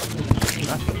there's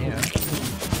nothing here.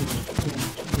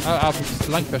 Oh, our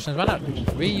Spelunky potions. Why not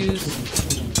reuse?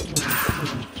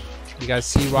 You guys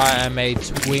see why I made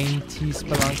 20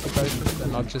 Spelunky potions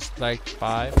and not just like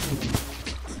 5?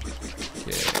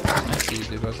 Yeah, I see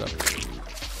dude, what's up?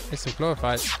 It's some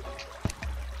glorified.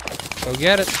 Go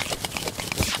get it.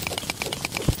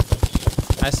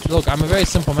 Look, I'm a very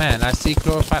simple man. I see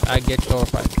glorified, I get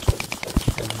glorified.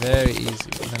 It's very easy.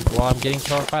 And while I'm getting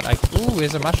glorified, ooh,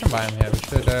 there's a mushroom biome here. We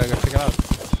should go check it out.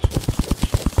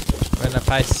 When if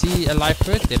I see a life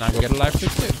fruit, then I go get a life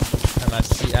fruit too. And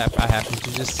I happen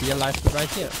to just see a life fruit right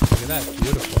here. Look at that,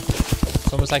 beautiful.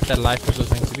 It's almost like that life fruit was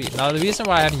meant to be. Now the reason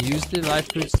why I haven't used the life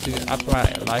fruits to up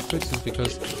my life fruits is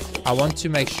because I want to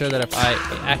make sure that if I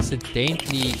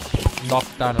accidentally knock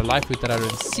down a life fruit that I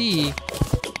don't see,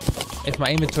 if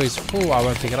my inventory is full, I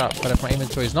won't pick it up. But if my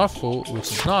inventory is not full,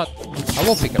 which is not, I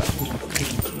will pick it up.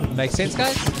 Make sense,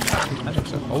 guys? I think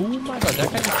so. Oh my god,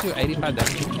 that guy just do 85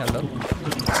 damage to me. Hello.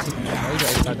 Why do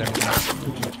 85 damage?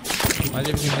 Why is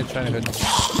everything here trying to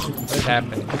hurt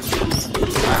me?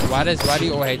 What is happening? Why do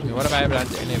you all hate me? What have I ever done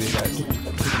to any of you guys?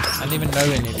 I don't even know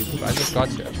any of you. I just got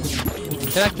here. I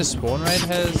feel like the spawn rate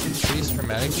has increased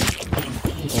dramatically.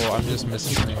 Or I'm just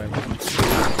missing something maybe.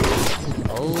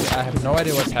 Oh, I have no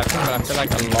idea what's happening, but I feel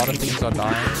like a lot of things are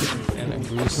dying in a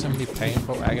gruesomely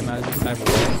painful, agonizing type of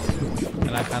way.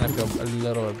 And I kind of feel a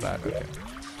little bit bad. Okay.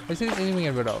 Let's see if there's anything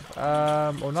to get rid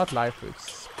of. Or not life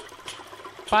fruits.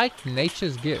 Spike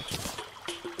Nature's Gift.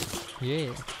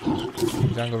 Yeah.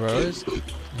 Jungle Rose?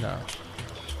 No.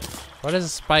 What is a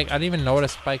spike? I don't even know what a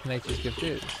Spike Nature's Gift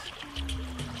is.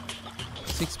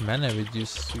 6 mana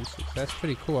reduced usage. That's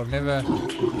pretty cool. I've never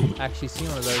actually seen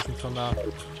one of those until now.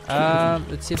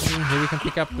 Let's see if here we can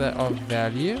pick up the of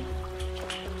value.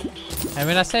 And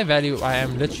when I say value, I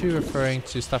am literally referring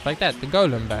to stuff like that. The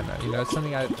golem banner. You know, it's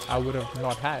something I would have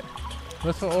not had.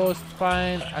 Mythical ore is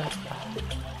fine. I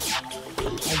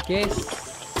guess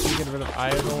you get rid of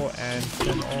iron ore and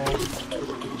tin ore.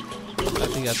 I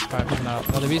think that's fine for now.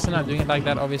 Now the reason I'm doing it like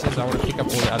that obviously is I want to pick up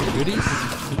all the other goodies.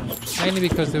 Mainly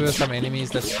because there were some enemies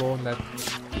that spawned that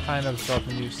kind of dropped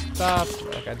new stuff.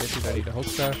 Like I definitely don't need a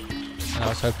hookster. And I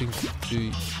was hoping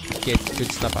to get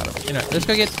good stuff out of it. Anyway, let's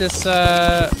go get this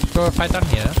glorified down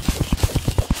here.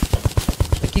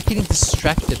 I keep getting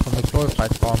distracted from the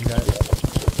glorified farm, guys.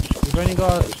 We've only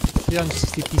got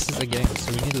 360 pieces again,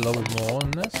 so we need a little bit more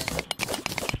on this.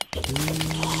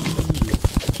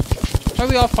 But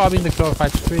we are farming the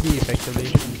glorified pretty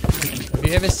effectively. If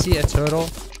you ever see a turtle,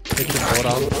 take the sword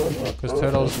out, because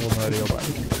turtles will murder your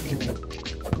body.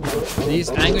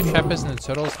 These angry trappers and the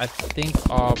turtles, I think,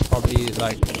 are probably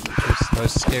like the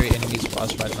most scary enemies for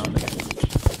us right now in the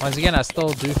game. Once again, I still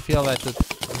do feel that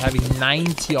having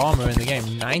 90 armor in the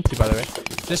game, 90 by the way.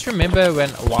 Just remember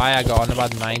why I go on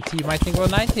about 90. You might think, well,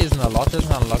 90 isn't a lot, doesn't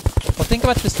sound a lot. Well, think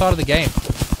about the start of the game.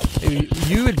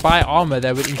 You would buy armor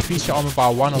that would increase your armor by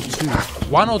 1 or 2.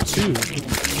 1 or 2.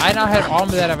 I now have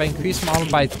armor that have increased my armor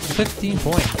by 15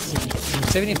 points. From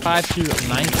 75 to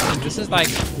 90. This is like,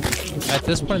 at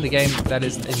this point in the game, that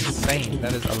is insane.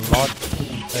 That is a lot.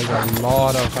 There's a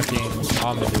lot of fucking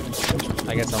armor, dude.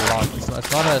 Like, it's a lot.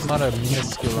 It's not a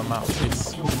minuscule amount.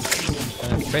 It's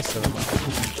an impressive amount.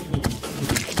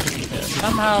 Yeah,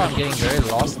 somehow I'm getting very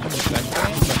lost in this back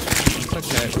game, but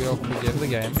it's okay. We'll forgive the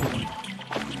game.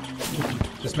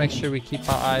 Just make sure we keep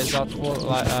our eyes out for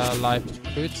live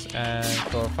fruits and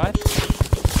glorified.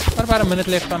 Got about a minute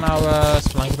left on our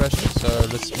Spelunky potion, so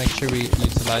let's make sure we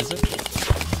utilize it.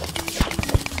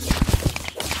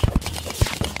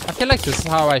 I feel like this is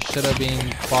how I should have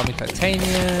been farming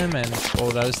titanium and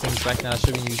all those things back then. I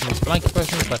should have been using these Spelunky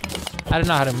potions, but I don't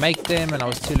know how to make them, and I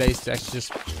was too lazy to actually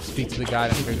just speak to the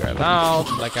guide and figure it out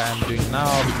like I am doing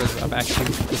now, because I've actually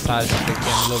decided to take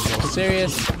them a little more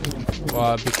serious.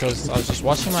 Because I was just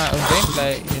watching my own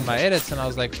gameplay in my edits, and I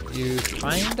was like, you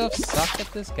kind of suck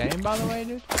at this game, by the way,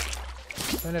 dude. I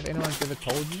don't know if anyone's ever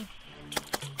told you.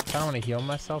 I kind of want to heal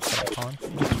myself, but I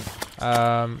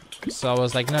can't. So I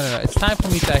was like, no, it's time for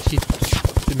me to actually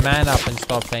man up and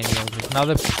start playing games. Now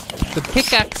the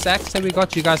pickaxe axe that we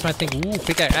got, you guys might think, ooh,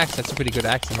 pickaxe axe, that's a pretty good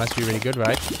axe. It must be really good,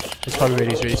 right? It's probably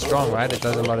really strong, right? It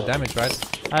does a lot of damage, right?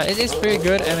 It is very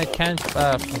good, and it can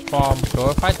farm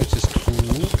glorified, which is cool.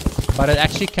 But it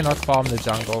actually cannot farm the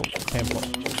jungle temple.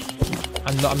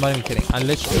 I'm not even kidding. I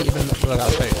literally even look, I'll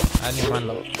show you. I need one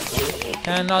level.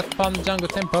 Cannot farm the jungle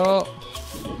temple.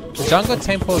 The jungle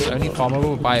temple is only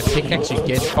farmable by a pickaxe you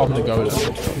get from the golem.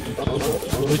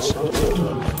 Which,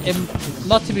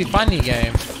 not to be funny,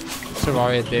 game,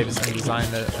 Terraria devs and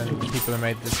designer and the people who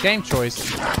made this game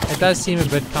choice, it does seem a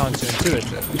bit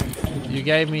counterintuitive. You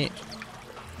gave me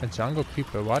a jungle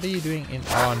creeper. What are you doing in?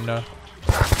 Oh no.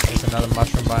 There's another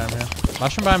mushroom biome here.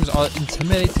 Mushroom biomes are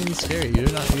intimidatingly scary. You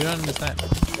don't understand.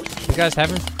 You guys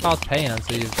haven't felt pain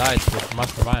until you've died with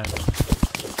mushroom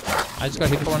biomes. I just got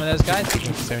hit by one of those guys,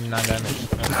 taking 79 damage.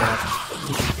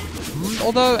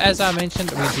 Although, as I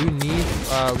mentioned, we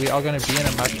are going to be in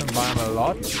a mushroom biome a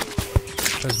lot,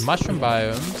 because mushroom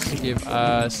biomes give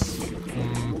us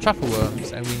truffle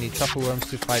worms, and we need truffle worms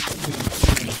to fight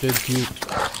the Duke.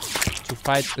 To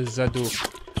fight the Duke,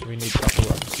 we need truffle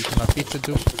worms. You cannot beat the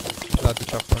Duke without the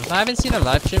truffle worms. I haven't seen a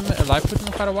live foot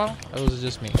in quite a while. It was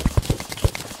just me.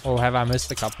 Or have I missed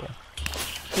a couple?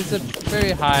 There's a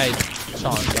very high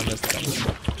chance I missed a couple.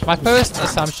 My first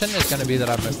assumption is going to be that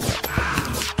I missed a couple.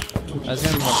 That's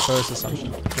going to be my first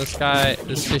assumption.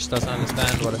 This fish doesn't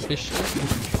understand what a fish is.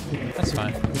 That's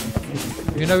fine.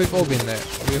 You know, we've all been there.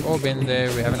 We've all been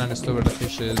there. We haven't understood what a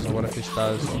fish is, or what a fish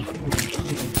does, or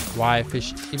why a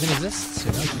fish even exists,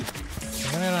 you know.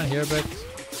 I'm going down here a bit.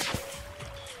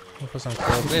 Look for some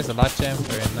coral. There's a light gem.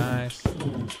 Very nice.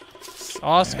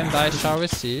 Ask and I shall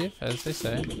receive, as they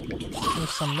say.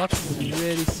 So I'm not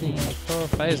really seeing a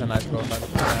profile. There's a nice profile.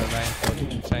 Rain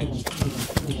change.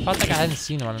 Felt like I hadn't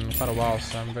seen one in quite a while,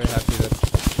 so I'm very happy that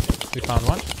we found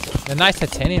one. A nice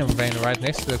titanium vein right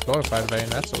next to the glorified vein.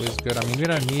 That's always good. I mean, we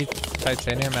don't need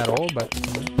titanium at all, but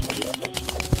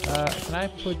can I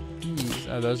put these?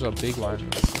 Oh, those are big ones.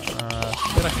 I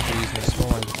feel like I could use the small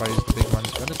ones if I use the big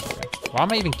ones, but it's okay. Why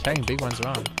am I even carrying big ones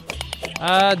around?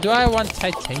 Do I want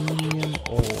titanium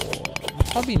or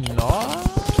probably not?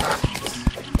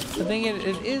 The thing is,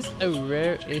 it is a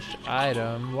rare-ish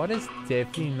item. What is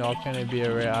definitely not going to be a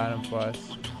rare item for us?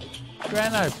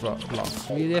 Granite blocks.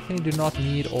 We definitely do not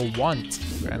need or want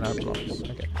granite blocks.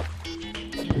 Okay.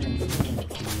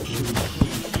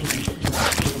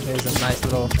 There's some nice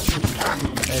little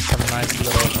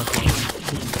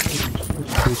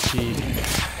Gucci,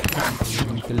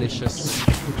 delicious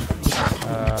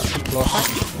floor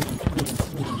fight.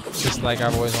 Just like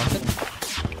I've always wanted.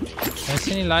 I don't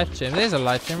see any life gem. There's a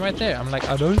life gem right there. I'm like,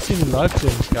 I don't see any life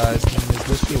gems, guys. And there's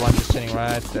literally one just sitting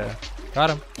right there. Got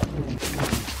him.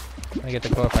 I'm gonna get the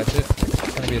chlorophyte too.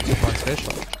 It's gonna be a 2-point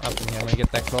special up in here. I'm gonna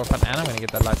get that chlorophyte and I'm gonna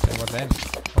get that life gem. What then?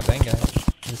 What then, guys?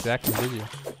 Exactly, did you?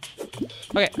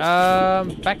 Okay,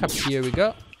 back up here we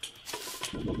go.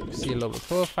 See a little bit of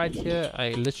chlorophyte here.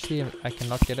 I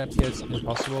cannot get up here. It's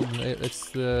impossible. It's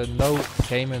the no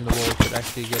game in the world could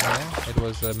actually get in there. It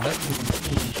was a myth.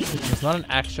 It's not an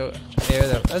actual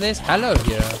area. Oh, there's Hallow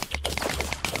here.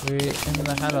 We're in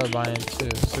the Hallow biome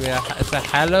too. So it's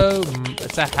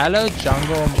a Hallow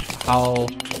jungle owl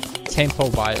temple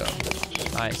biome.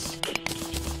 Nice.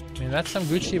 I mean, that's some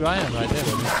Gucci biome right there,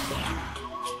 baby.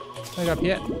 Look up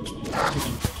here.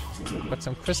 Got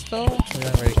some crystal. We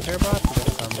don't really care about. We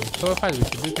got some chlorophytes. We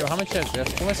should do care. How much is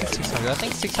it? Almost 600. I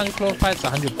think 600 chlorophytes,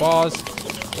 100 bars.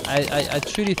 I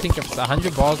truly think if it's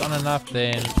 100 bars on enough,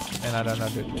 then I don't know,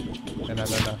 dude. Then I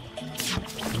don't know.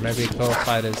 Maybe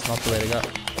chlorophyte is not the way to go.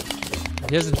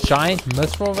 Here's a giant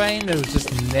mithril vein that was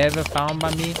just never found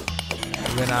by me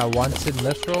when I wanted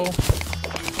mithril.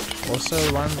 Also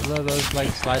one of those like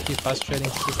slightly frustrating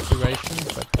situations,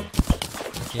 but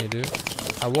what can you do?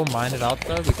 I will mine it out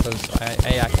though because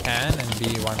A, I can, and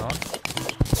B, why not?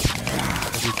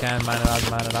 If you can mine it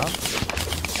out.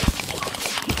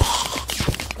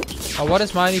 What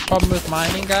is my only problem with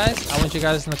mining, guys? I want you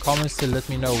guys in the comments to let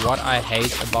me know what I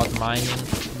hate about mining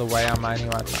the way I'm mining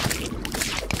right now.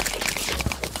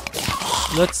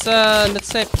 Let's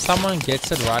say if someone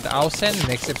gets it right, I'll send the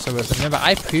next episode with it. Remember,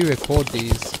 I pre-record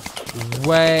these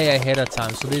way ahead of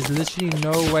time, so there's literally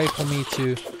no way for me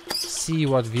to see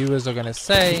what viewers are gonna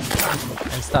say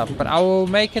and stuff. But I will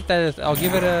make it that I'll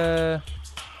give it a,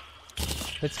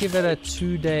 let's give it a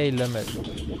 2-day limit.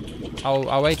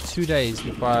 I'll wait 2 days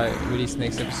before I release the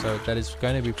next episode. That is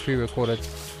going to be pre-recorded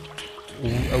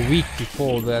a week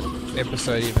before that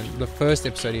episode even, the first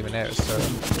episode even airs. So,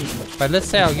 but let's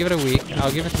say I'll give it a week. I'll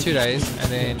give it 2 days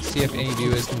and then see if any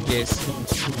viewers can guess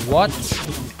what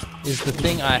is the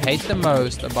thing I hate the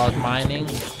most about mining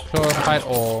chlorophyte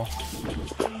ore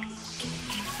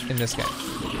in this game,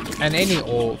 and any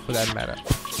ore for that matter.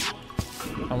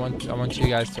 I want you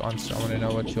guys to answer. I want to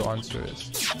know what your answer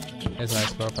is. There's a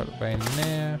nice chlorophyte vein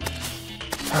there.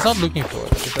 I was not looking for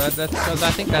it. Because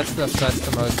I think that's the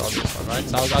most obvious one, right?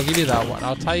 So I'll give you that one.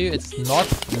 I'll tell you it's not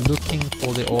looking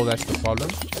for the ore that's the problem.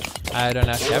 I don't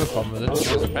actually have a problem with it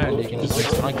because apparently you can just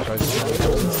make monkey potions and it's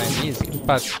insanely easy.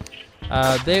 But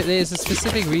there's a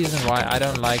specific reason why I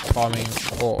don't like farming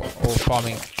or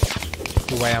farming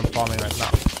the way I'm farming right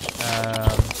now.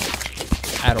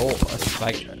 At all. It's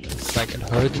like it's like it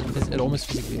hurts. It almost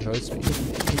physically hurts me.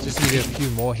 Just to give you a few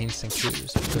more hints and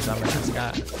clues, because I'm a nice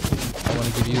guy. I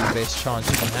want to give you the best chance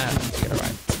you can have to get it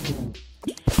right.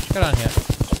 Get on here.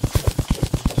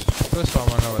 First of all, I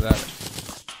want to know what that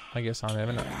is. I guess I'll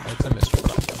never know. It's a mystery.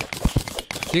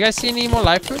 Do you guys see any more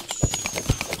life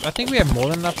fruits? I think we have more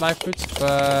than enough life fruits,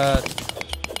 but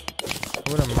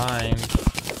I wouldn't mind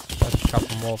a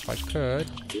couple more if I could.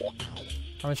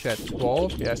 How much we had?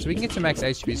 12? Yeah, so we can get to max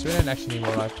HP, so we don't actually need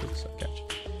more life fruits. Okay.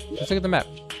 Let's look at the map.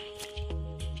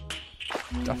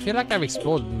 I feel like I've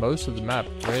explored most of the map,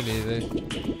 really.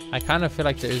 I kind of feel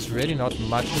like there is really not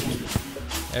much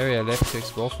area left to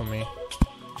explore for me.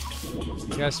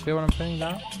 You guys feel what I'm putting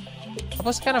down? I've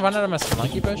also kind of run out of my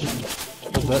Spelunky potion.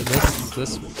 Well,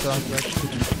 this Spelunky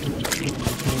potion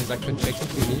means I couldn't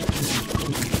technically leave.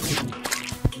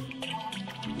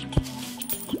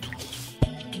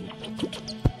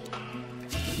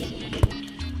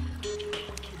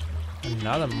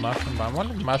 Another mushroom biome.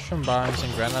 One of the mushroom biomes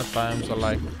and granite biomes are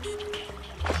like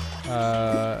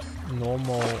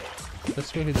normal.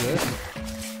 Let's go to this.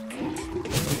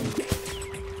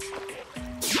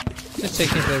 Just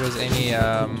checking if there was any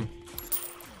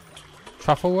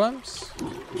truffle worms.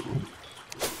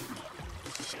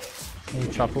 Any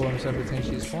truffle worms that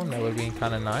potentially spawn. That would be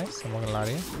kind of nice. I'm not gonna lie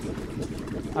to you.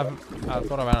 I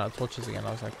thought I ran out of torches again.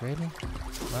 I was like, really?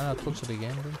 Ran out of torches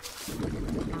again, dude?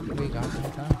 What do you got in the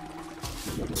time?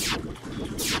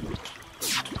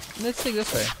 Let's take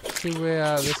this way. See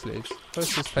where this leads.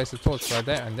 First, let's place a torch right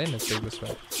there, and then let's take this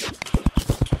way.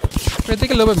 We're gonna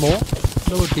dig a little bit more, a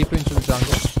little bit deeper into the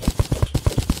jungle.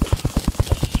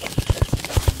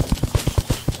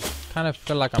 Kind of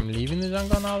feel like I'm leaving the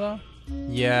jungle now, though.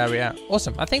 Yeah, we are.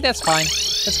 Awesome. I think that's fine.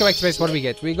 Let's go back to base. What do we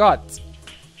get? We got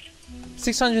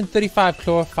 635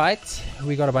 chlorophyte.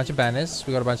 We got a bunch of banners.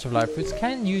 We got a bunch of life fruits.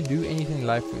 Can you do anything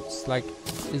life fruits? Like,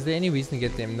 is there any reason to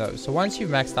get them? No. So once you've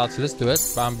maxed out, so let's do it.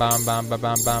 Bam, bam, bam, bam,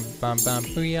 bam, bam, bam, bam.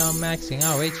 We are maxing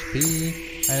our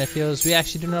HP. And it feels we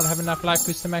actually do not have enough life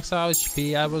fruits to max our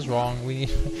HP. I was wrong. We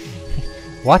need...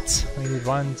 What? We need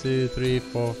 1, 2, 3,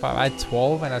 4, 5. I had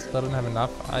 12 and I still didn't have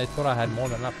enough. I thought I had more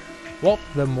than enough. Well,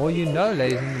 the more you know,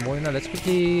 ladies, and the more you know. Let's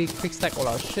quickly quick stack all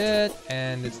our shit,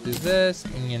 and let's do this,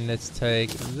 and let's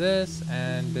take this,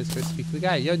 and let's go speak to the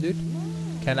guy. Yo, dude,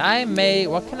 can I make,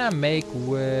 what can I make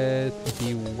with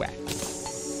bee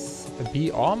wax? A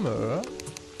bee armor,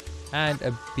 and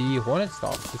a bee hornet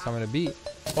staff to summon a bee.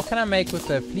 What can I make with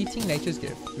a fleeting nature's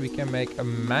gift? We can make a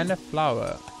mana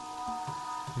flower,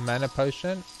 mana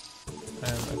potion,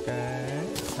 and okay,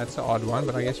 that's an odd one,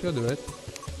 but I guess we'll do it.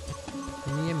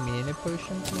 Give me a mana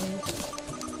potion, please.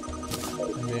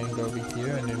 And then go over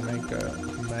here and then make a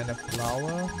mana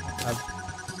flower.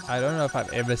 I don't know if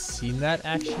I've ever seen that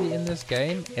actually in this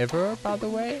game, ever, by the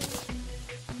way.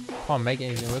 Can't make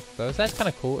anything with those. That's kind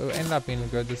of cool. It ended up being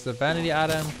good. This is a vanity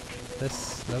item.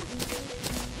 This, nope.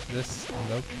 This,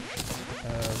 nope.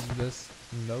 This,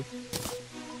 nope.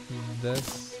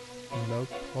 This, nope.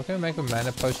 What can we make with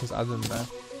mana potions other than that?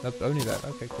 Nope, only that.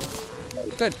 Okay, cool.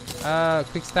 Good.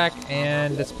 Quick stack,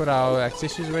 and let's put our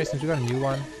accessories away since we got a new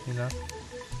one, you know.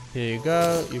 Here you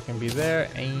go. You can be there,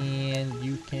 and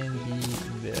you can be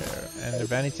there. And the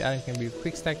vanity item can be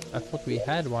quick stack. I thought we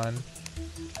had one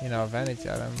in our vanity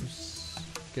items.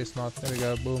 Guess not. There we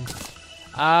go. Boom.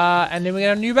 And then we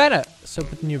got a new banner. So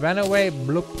put the new banner away.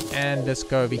 Bloop. And let's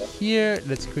go over here.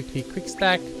 Let's quickly quick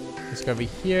stack. Let's go over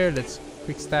here. Let's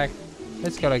quick stack.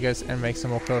 Let's go like this and make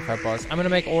some more chlorophyte bars. I'm gonna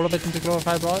make all of it into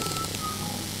chlorophyte bars.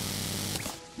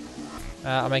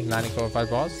 I'll make 90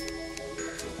 chlorophyte bars.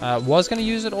 Was gonna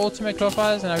use it all to make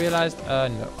chlorophytes, and I realized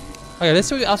no. Okay, let's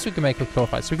see what else we can make with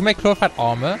chlorophyte. So we can make chlorophyte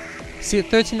armor. See,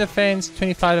 13 defense,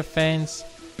 25 defense,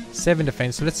 7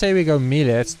 defense. So let's say we go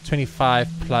melee. It's 25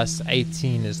 plus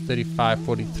 18 is 35.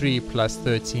 43 plus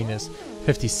 13 is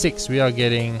 56. We are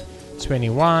getting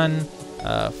 21.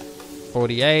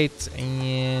 48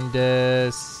 and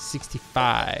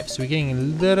 65. So we're getting a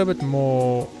little bit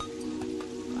more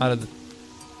out of the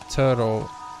turtle.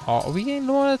 Are we getting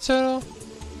more out of the turtle?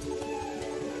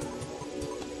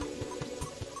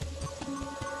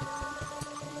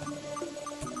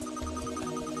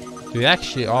 We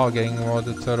actually are getting more of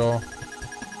the turtle.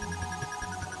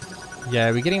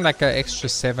 Yeah, we're getting like an extra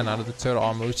 7 out of the turtle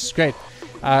armor, which is great.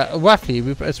 Roughly,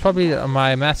 it's probably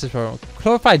my massive problem.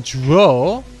 Chlorophyte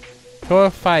drill.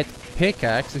 Chlorophyte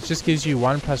pickaxe, it just gives you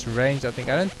 1+ range. I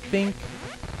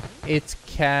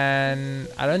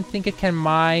don't think it can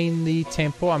mine the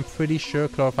temple. I'm pretty sure.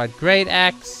 Chlorophyte great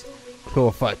axe,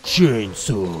 chlorophyte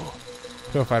chainsaw,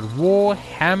 chlorophyte war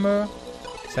hammer.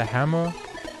 It's a hammer.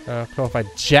 Chlorophyte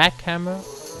jackhammer.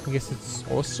 I guess it's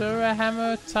also a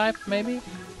hammer type, maybe.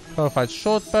 Glorified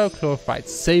shortbow, glorified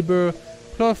saber,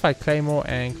 glorified claymore,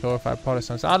 and glorified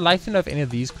polystone. So I'd like to know if any of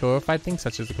these glorified things,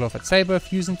 such as the glorified saber,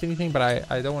 fuse into anything, but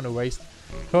I don't want to waste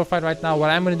glorified right now. What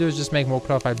I'm going to do is just make more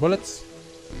glorified bullets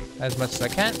as much as I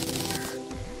can,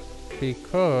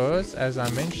 because as I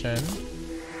mentioned,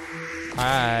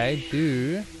 I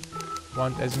do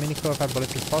want as many glorified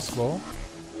bullets as possible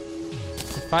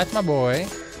to fight my boy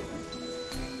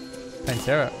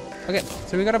Pantera. Okay,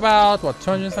 so we got about what,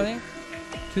 200 something?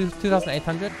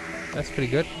 2,800. That's pretty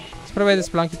good. Let's put away the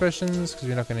Spelunky potions because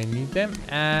we're not going to need them.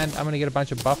 And I'm going to get a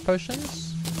bunch of buff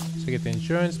potions. So get the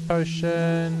endurance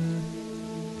potion.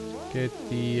 Get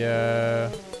the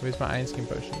where's my iron skin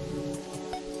potion?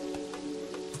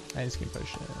 Iron skin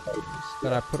potions.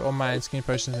 Did I put all my iron skin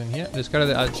potions in here? Let's go to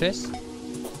the other chest.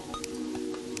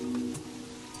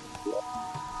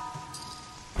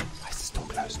 Why is this door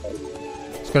closed?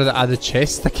 Let's go to the other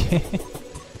chest again.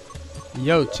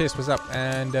 Yo, chest, what's up?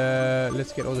 And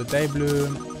let's get all the day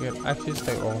bloom. Actually, let's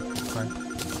take all. Fine.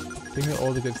 Give me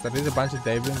all the good stuff. There's a bunch of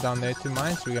day bloom down there to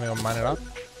mine, so we're gonna go mine it up.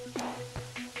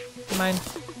 Mine.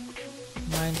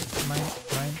 Mine. Mine.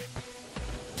 Mine.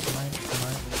 Mine.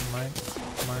 Mine. Mine.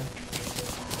 Mine.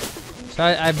 So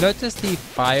I've noticed the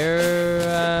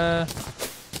fire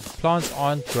plants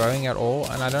aren't growing at all,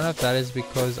 and I don't know if that is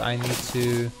because I need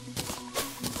to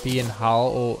be in hell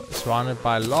or surrounded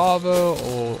by lava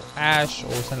or ash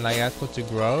or something like that for it to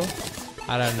grow.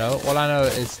 I don't know. All I know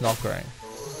is it's not growing.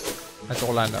 That's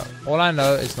all I know. All I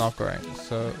know is not growing.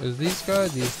 So as these go,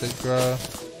 these did grow.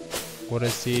 Water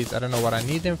seeds, I don't know what I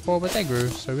need them for, but they grew,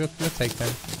 so we'll take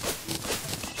them.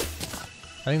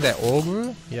 I think they all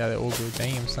grew. Yeah, they all grew.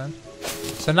 Damn, son.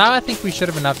 So now I think we should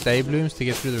have enough day blooms to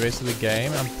get through the rest of the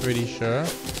game. I'm pretty sure.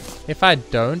 If I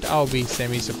don't, I'll be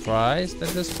semi-surprised at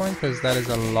this point, because that is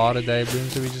a lot of day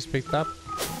blooms that we just picked up.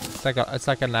 It's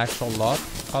like an actual lot,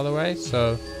 by the way,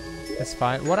 so it's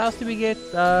fine. What else did we get?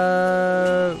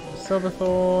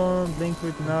 Silverthorn,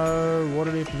 Blinkroot, no.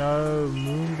 Waterleaf, no.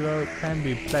 Moonglow can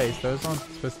be placed. Those aren't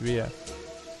supposed to be here.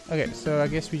 Okay, so I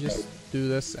guess we just do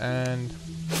this and...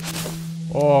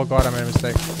 Oh god, I made a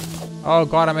mistake. Oh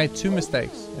god, I made 2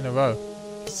 mistakes in a row.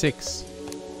 6.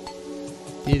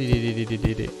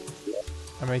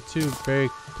 I made 2 very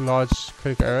large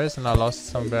critical errors and I lost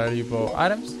some valuable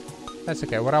items. That's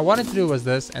okay. What I wanted to do was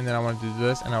this, and then I wanted to do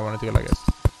this, and I wanted to go like this.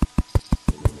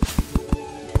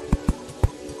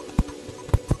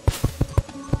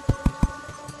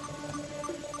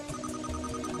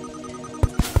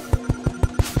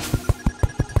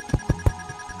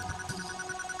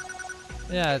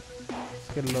 Yeah,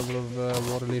 let's get a little bit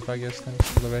of water leaf, I guess, then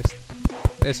for the rest.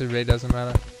 This really doesn't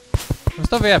matter. I'm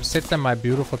still very upset that my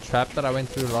beautiful trap that I went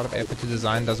through a lot of effort to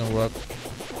design doesn't work.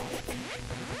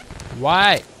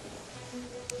 Why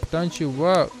don't you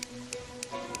work?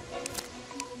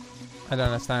 I don't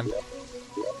understand.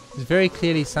 There's very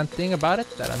clearly something about it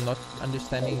that I'm not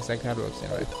understanding exactly how it works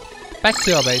anyway. Back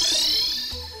to our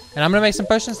base. And I'm gonna make some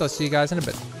potions. I'll see you guys in a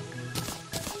bit.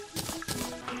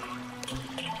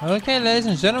 Okay, ladies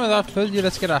and gentlemen, without further ado,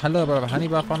 let's get a little bit of a honey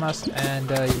buff on us, and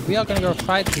we are gonna go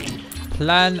fight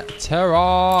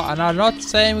Plantera. And I'm not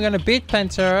saying we're gonna beat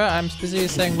Plantera. I'm specifically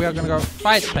saying we are gonna go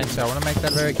fight Plantera. I want to make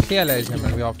that very clear, ladies and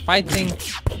gentlemen. We are fighting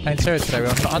Plantera today. We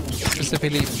are not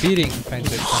specifically beating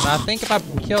Plantera. And I think if I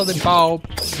kill the bulb,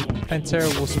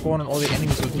 Plantera will spawn and all the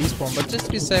enemies will despawn. But just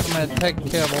to be safe, I'm gonna take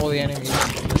care of all the enemies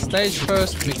on the stage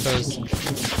first, because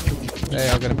they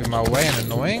are gonna be my way and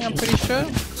annoying, I'm pretty sure.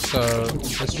 So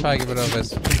let's try to get rid of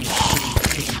as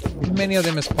many of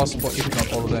them as possible, if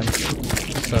not all of them,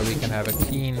 so we can have a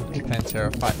clean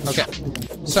Plantera fight. Okay,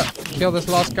 so kill this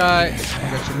last guy.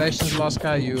 Congratulations, last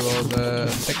guy. You are the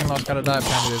second last guy to die.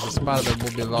 Apparently there's a spider that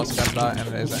will be the last guy to die, and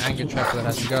there's an angry trapper that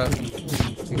has to go,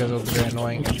 because it will be very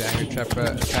annoying if the angry trapper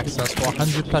attacks us for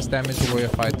 100 plus damage while we're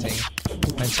fighting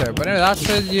Plantera. But anyway, without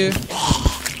further ado,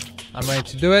 I'm going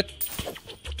to do it.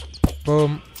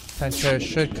 Boom. Plantera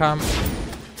should come.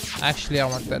 Actually, I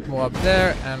want that more up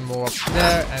there and more up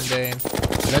there, and then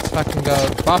let's fucking go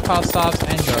buff ourselves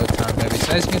and go time, baby.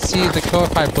 So as you can see, the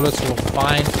glorified bullets will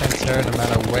find Plantera no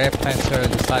matter where Plantera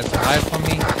decides to hide from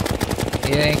me.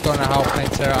 It ain't gonna help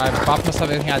Plantera. I buffed myself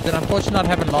everything I did. Unfortunately, not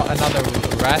having another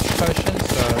rat potion,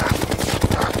 so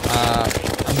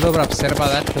I'm a little bit upset about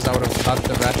that, because I would have loved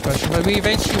the rat potion. But we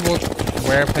eventually will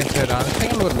wear Plantera down. It's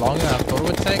taking a little bit longer than I thought it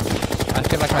would take. I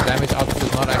feel like my damage output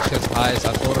is not actually as high as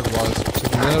I thought it was, which is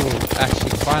a little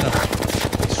actually kind of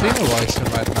extremely worrisome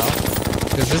right now,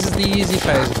 because this is the easy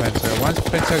phase of Plantera. Once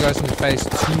Plantera goes into phase 2,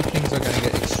 things are going to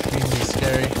get extremely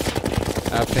scary.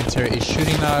 Plantera is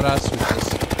shooting now at us, which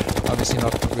is obviously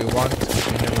not what we want, because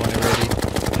we never want to really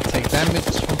take damage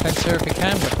from Plantera if we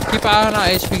can, but keep an eye on our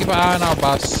HP, keep an eye on our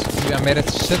buffs. I made a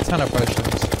shit ton of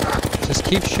potions. Just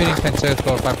keep shooting Plantera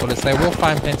with 5 bullets. They will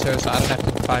find Plantera, so I don't have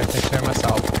to find Plantera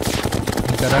myself.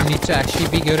 I don't need to actually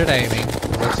be good at aiming.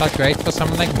 It works out great for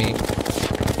someone like me.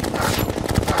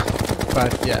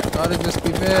 But yeah, gotta just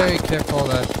be very careful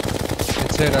that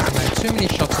Plantera doesn't make too many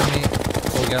shots on me.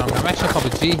 We'll get on. I'm actually pop a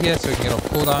G here so we can get off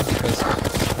cooldown because I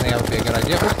think that would be a good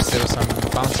idea. Oops, there was some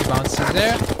bouncy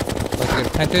there.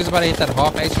 Plantera is about to hit that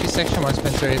half HP section. Once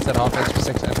Plantera hits that half HP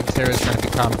section, I think Plantera is going to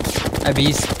become a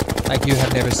beast like you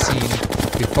have never seen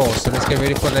before. So let's get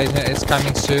ready for it. It's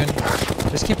coming soon.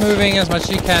 Just keep moving as much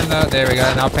as you can though. There we go.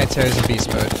 Now Plantera is in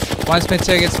beast mode. Once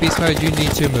Plantera gets beast mode, you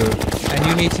need to move. And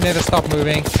you need to never stop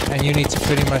moving. And you need to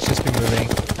pretty much just be moving.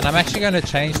 And I'm actually going to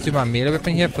change to my melee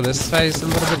weapon here for this phase a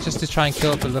little bit, just to try and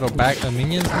kill the little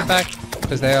minions in the back,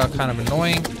 because they are kind of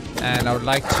annoying. And I would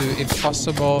like to, if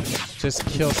possible, just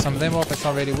kill some of them off. It's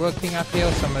not really working up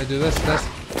here, so I'm going to do this,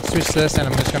 switch this, and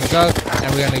I'm just going to go.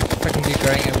 And we're going to freaking keep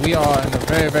going. And we are in a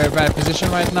very, very bad position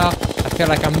right now. I feel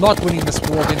like I'm not winning this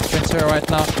war against Plantera right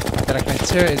now. I feel like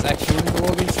Plantera is actually winning the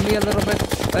war against me a little bit,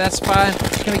 but that's fine.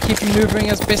 I'm going to keep maneuvering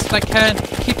as best as I can.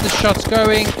 Keep the shots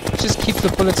going. Just keep the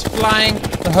bullets flying.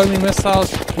 The homing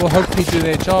missiles will hopefully do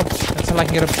their job until I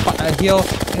can get a heal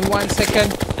in 1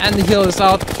 second. And the heal is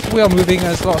out. We are moving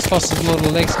as fast as the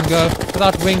little legs can go.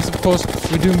 Without wings, of course,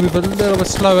 we do move a little bit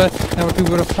slower than what we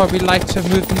would have probably liked to have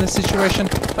moved in this situation.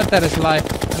 But that is life,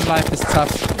 and life is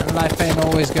tough, and life ain't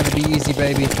always going to be easy,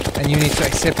 baby. And you need to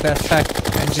accept that fact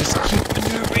and just keep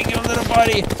maneuvering your little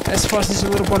body as fast as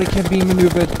your little body can be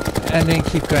maneuvered, and then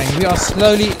keep going. We are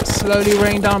slowly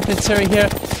weighing down Plantera here.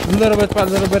 Little bit by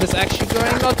little bit. It's actually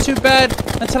going not too bad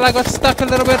until I got stuck a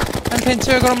little bit and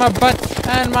Plantera got on my butt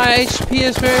and my HP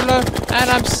is very low and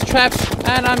I'm trapped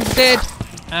and I'm dead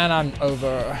and I'm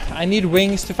over. I need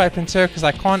wings to fight Plantera because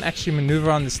I can't actually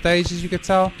maneuver on the stage, as you can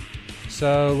tell.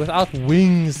 So without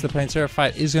wings, the Plantera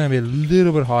fight is going to be a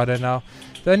little bit harder now.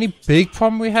 The only big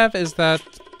problem we have is that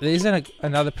there isn't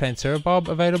another Plantera Bob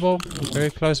available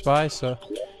very close by, so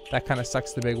that kind of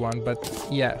sucks, the big one. But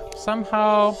yeah,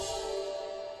 somehow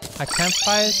my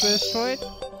campfires were destroyed.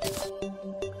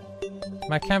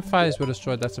 My campfires were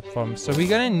destroyed, that's a problem. So we're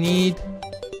gonna need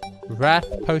wrath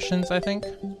potions, I think,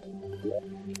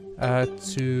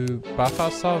 to buff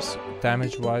ourselves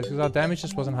damage wise, because our damage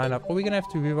just wasn't high enough. Or we're gonna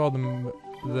have to reroll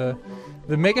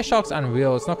the Mega Shark's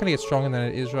unreal. It's not gonna get stronger than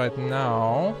it is right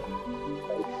now.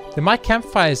 Then my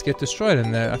campfires get destroyed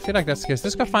in there. I feel like that's the case.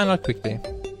 Let's go find out quickly.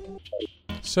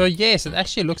 So yes, it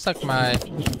actually looks like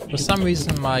for some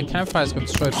reason my campfires got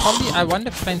destroyed. Probably, I wonder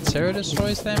if Plantera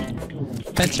destroys them.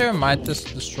 Plantera might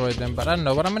just destroy them, but I don't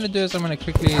know. What I'm going to do is I'm going to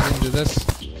quickly do this,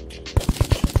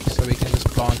 so we can just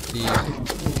plant the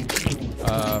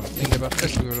thing about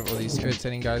first. Get rid of all these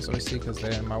irritating guys, obviously, because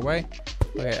they're in my way.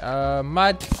 Okay,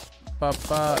 mud,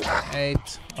 papa, 8.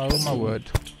 Oh my word!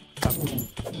 I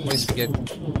always forget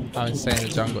how insane the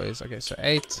jungle is. Okay, so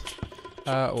 8.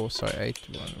 Oh, sorry, 8.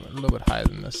 A little bit higher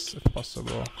than this, if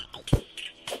possible.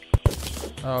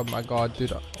 Oh my god,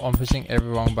 dude, I'm pushing every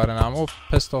wrong button. I'm all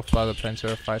pissed off by the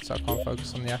Plantera fight, so I can't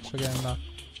focus on the actual game now.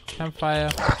 Campfire.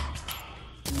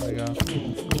 There we go.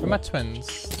 Where are my twins?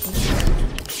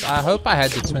 I hope I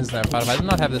had the twins in that fight. If I did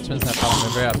not have the twins in that fight,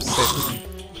 I'm very upset.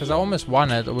 Because I almost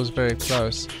won it. It was very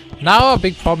close. Now our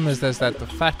big problem is that the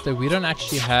fact that we don't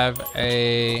actually have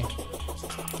a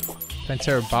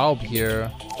Plantera bulb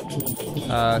here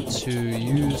to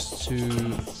use to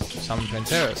summon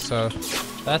Plantera. So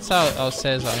that's how I'll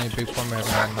say is our only big problem we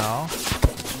have right now.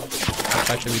 The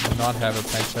fact that we do not have a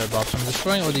Plantera bulb. So I'm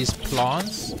destroying all these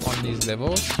plants on these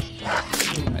levels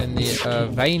in the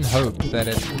vain hope that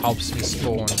it helps me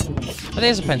spawn. But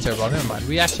there's a Plantera bulb, never mind.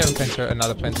 We actually have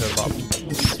another Plantera bulb.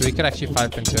 So we could actually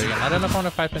fight Plantera again. I don't know if I want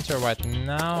to fight Plantera right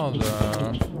now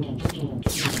though.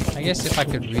 I guess if I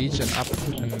could regen up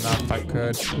enough, I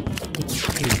could.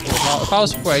 Well, if I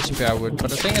was 4 HP, I would.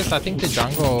 But the thing is, I think the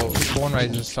jungle spawn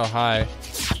rate is so high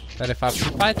that if I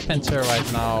fight Plantera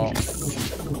right now,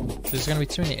 there's going to be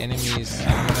too many enemies.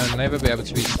 I'm going to never be able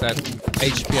to reach that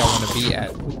HP I want to be at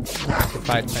to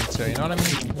fight Plantera. You know what I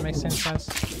mean? It makes sense, guys?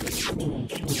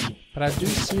 But I do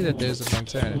see that there's a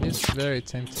Plantera, and it is very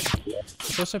tempting.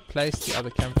 Let's also place the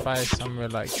other campfire somewhere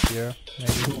like here,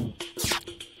 maybe.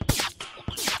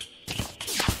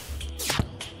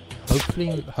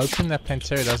 Hoping that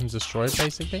Plantera doesn't destroy it,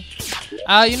 basically.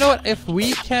 You know what? If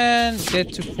we can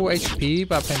get to 4 HP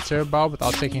by Plantera bulb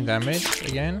without taking damage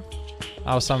again,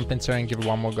 I'll summon Plantera and give it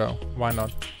one more go. Why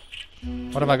not?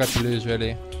 What have I got to lose,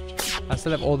 really? I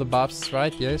still have all the buffs,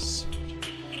 right? Yes.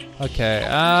 Okay.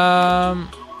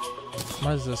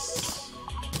 What is this?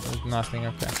 There's nothing.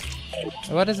 Okay.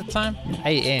 What is the time?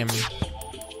 AM.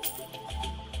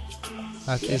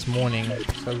 That is morning,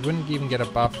 so I wouldn't even get a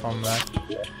buff from that.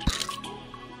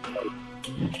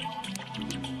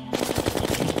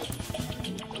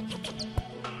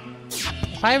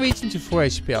 If I reach into 4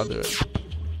 HP, I'll do it.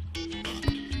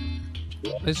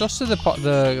 There's also the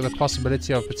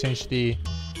possibility of potentially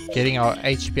getting our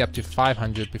HP up to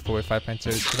 500 before we fight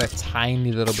Pantera. It's just a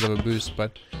tiny little bit of a boost,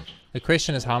 but the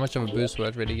question is how much of a boost will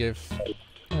it really give?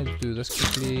 I'll do this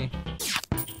quickly.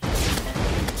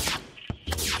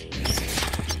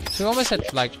 So we're almost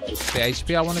at like the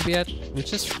HP I want to be at,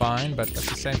 which is fine, but at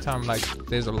the same time, like,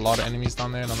 there's a lot of enemies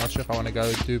down there and I'm not sure if I want to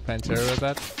go do Pantera with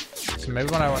that. So maybe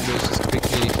what I want to do is just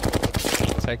quickly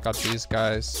take out these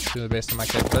guys to the best of my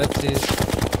capabilities.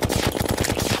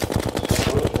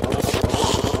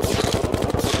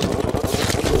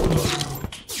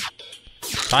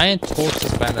 Try and torch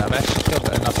this bandit. I've actually killed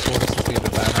enough tortoises to get the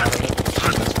ban out of it.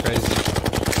 That's crazy.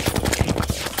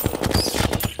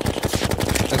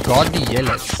 A godly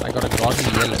yellows. I got a godly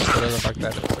yellows, whatever the fuck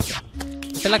that is. Okay.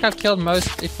 I feel like I've killed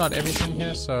most, if not everything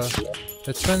here, so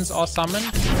the twins are summoned.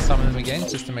 Summon them again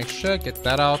just to make sure. Get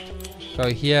that out. Go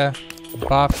here.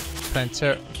 Buff.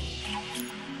 Pantera.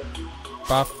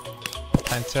 Buff.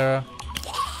 Pantera.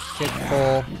 Get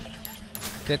 4.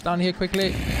 Get down here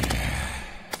quickly.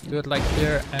 Do it like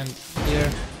here, and do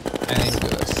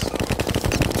this.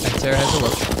 Pantera has a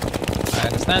weapon. I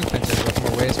understand Pantera has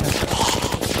more ways.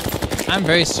 I'm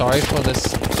very sorry for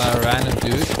this random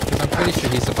dude, because I'm pretty sure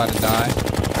he's about to die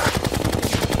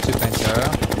to Pantera.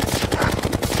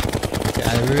 Okay,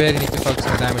 I really need to focus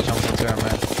on damage on Pantera,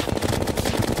 man.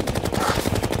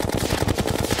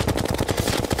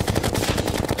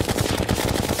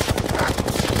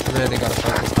 Really gotta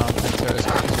focus on Pantera as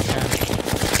much as you can.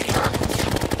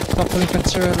 Stop pulling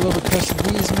Pantera a little bit closer to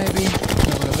these, maybe. A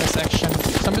little bit of this action.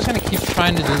 So I'm just gonna keep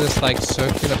trying to do this like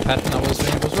circular pattern I was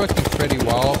doing. It was working pretty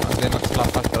well, and then until I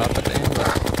fucked it up at the end.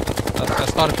 But I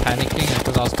started panicking, and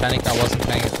because I was panicking, I wasn't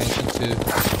paying attention to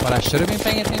what I should have been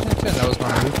paying attention to, and that was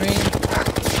my moving.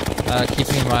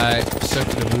 Keeping my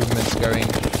circular movements going.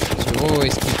 So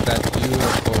always keep that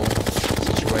beautiful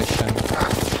situation.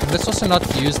 Let's also not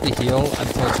use the heal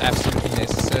until it's absolutely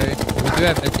necessary. We do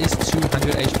have, it is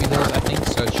 200 HP heals, I think,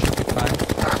 so it should be fine.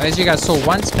 As you guys saw,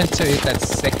 once Pantera hit that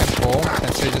second fall,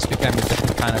 Pantera just became a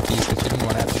different kind of beast that you didn't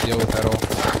want to have to deal with at all.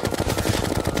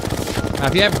 Now,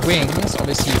 if you have wings,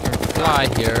 obviously you can fly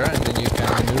here, and then you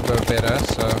can maneuver better,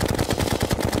 so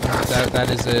that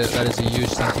is a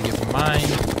huge thing to keep in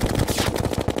mind.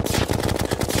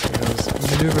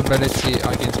 Maneuverability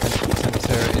against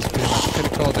Pantera is pretty much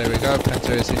critical. There we go.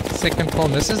 Pantera is in second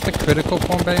form. This is the critical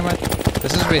form, very much.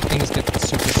 This is where things get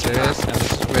super serious, and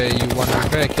this is where you want to be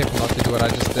very careful not to do what I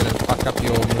just did and fuck up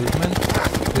your movement.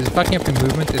 Because fucking up your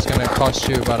movement is going to cost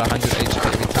you about 100 HP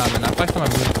every time, and I fucked up my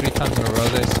movement 3 times in a row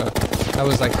there, so that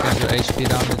was like 300 HP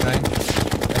down the drain.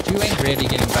 But you ain't really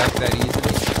getting back that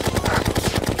easily.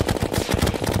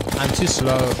 I'm too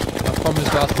slow. My problem is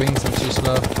without wings, I'm too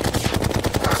slow.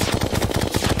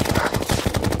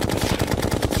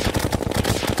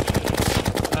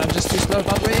 Just too slow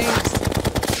without wings.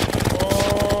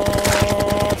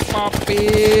 Oh, puppy.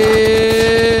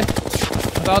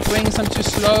 Without wings, I'm too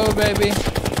slow, baby.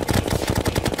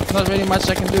 Not really much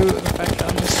I can do. The fact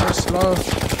that I'm just so slow.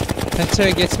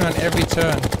 Pantera gets me on every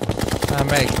turn I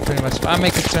make, pretty much. If I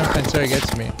make a turn, Pantera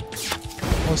gets me.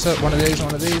 Also, one of these,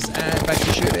 and back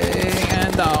to shooting,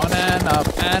 and down, and up,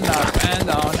 and up, and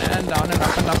down, and down, and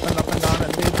up, and up, and up, and down.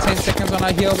 And 10 seconds on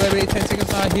our heal, baby. 10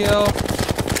 seconds on our heal.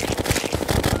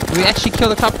 We actually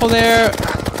killed a couple there.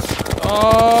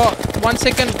 Oh, 1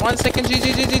 second, 1 second. I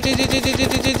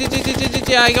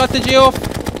got the G off.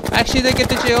 Actually, they get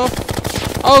the G off.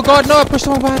 Oh god, no, I pushed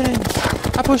the wrong button.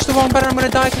 I pushed the wrong button. I'm gonna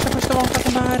die because I pushed the wrong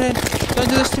fucking button. Don't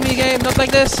do this to me, game. Not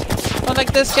like this. Not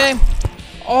like this, game.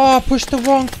 Oh, I pushed the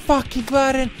wrong fucking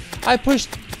button. I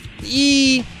pushed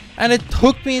E, and it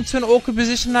hooked me into an awkward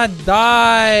position. I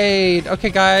died. Okay,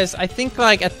 guys, I think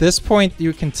like at this point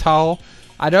you can tell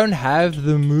I don't have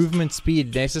the movement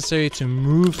speed necessary to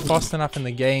move fast enough in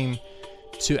the game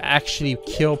to actually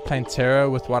kill Pantera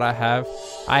with what I have.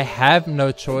 I have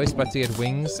no choice but to get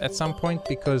wings at some point,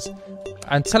 because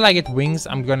until I get wings,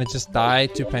 I'm gonna just die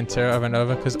to Pantera over and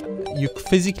over, because you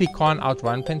physically can't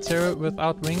outrun Pantera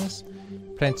without wings.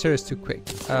 Pantera is too quick.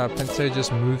 Pantera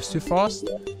just moves too fast,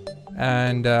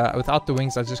 and without the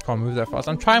wings, I just can't move that fast.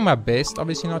 I'm trying my best,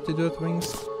 obviously, not to do it with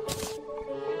wings.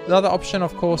 The other option,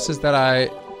 of course, is that I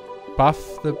buff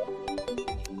the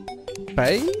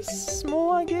base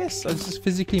more, I guess. I just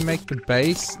physically make the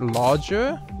base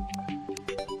larger.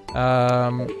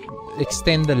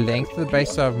 extend the length of the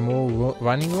base so I have more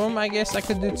running room, I guess I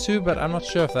could do too, but I'm not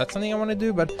sure if that's something I want to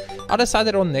do, but I'll decide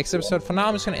that on next episode. For now,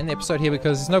 I'm just going to end the episode here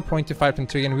because there's no point to fight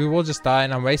Pantera again. We will just die,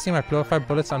 and I'm wasting my purified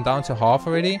bullets. I'm down to half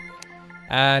already,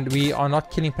 and we are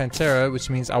not killing Pantera, which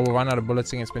means I will run out of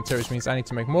bullets against Pantera, which means I need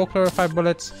to make more clarified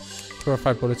bullets.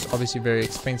 Clarified bullets obviously very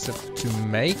expensive to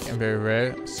make and very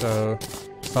rare, so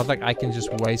it's not like I can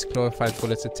just waste clarified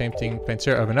bullets attempting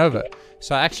Pantera over and over.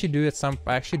 So I actually do at some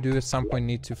point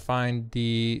need to find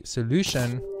the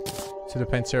solution to the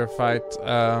Pantera fight,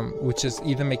 which is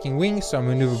either making wings so our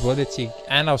maneuverability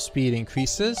and our speed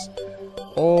increases,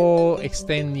 or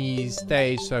extend the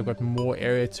stage so I've got more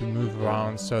area to move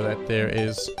around so that there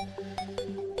is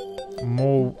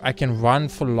more, I can run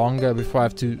for longer before I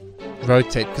have to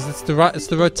rotate, because it's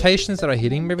the rotations that are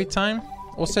hitting me every time.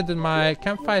 Also, did my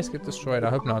campfires get destroyed? I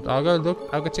hope not. I'll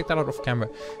go check that out off camera.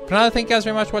 For now, thank you guys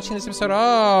very much for watching this episode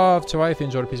of Terraria. If you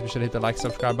enjoyed it, please be sure to hit the like,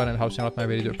 subscribe button. It helps me out, and I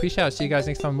really do appreciate it. I'll see you guys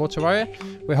next time with more Terraria,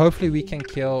 where hopefully we can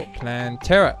kill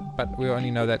Pantera, but we'll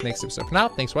only know that next episode. For now,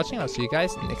 thanks for watching. I'll see you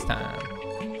guys next time.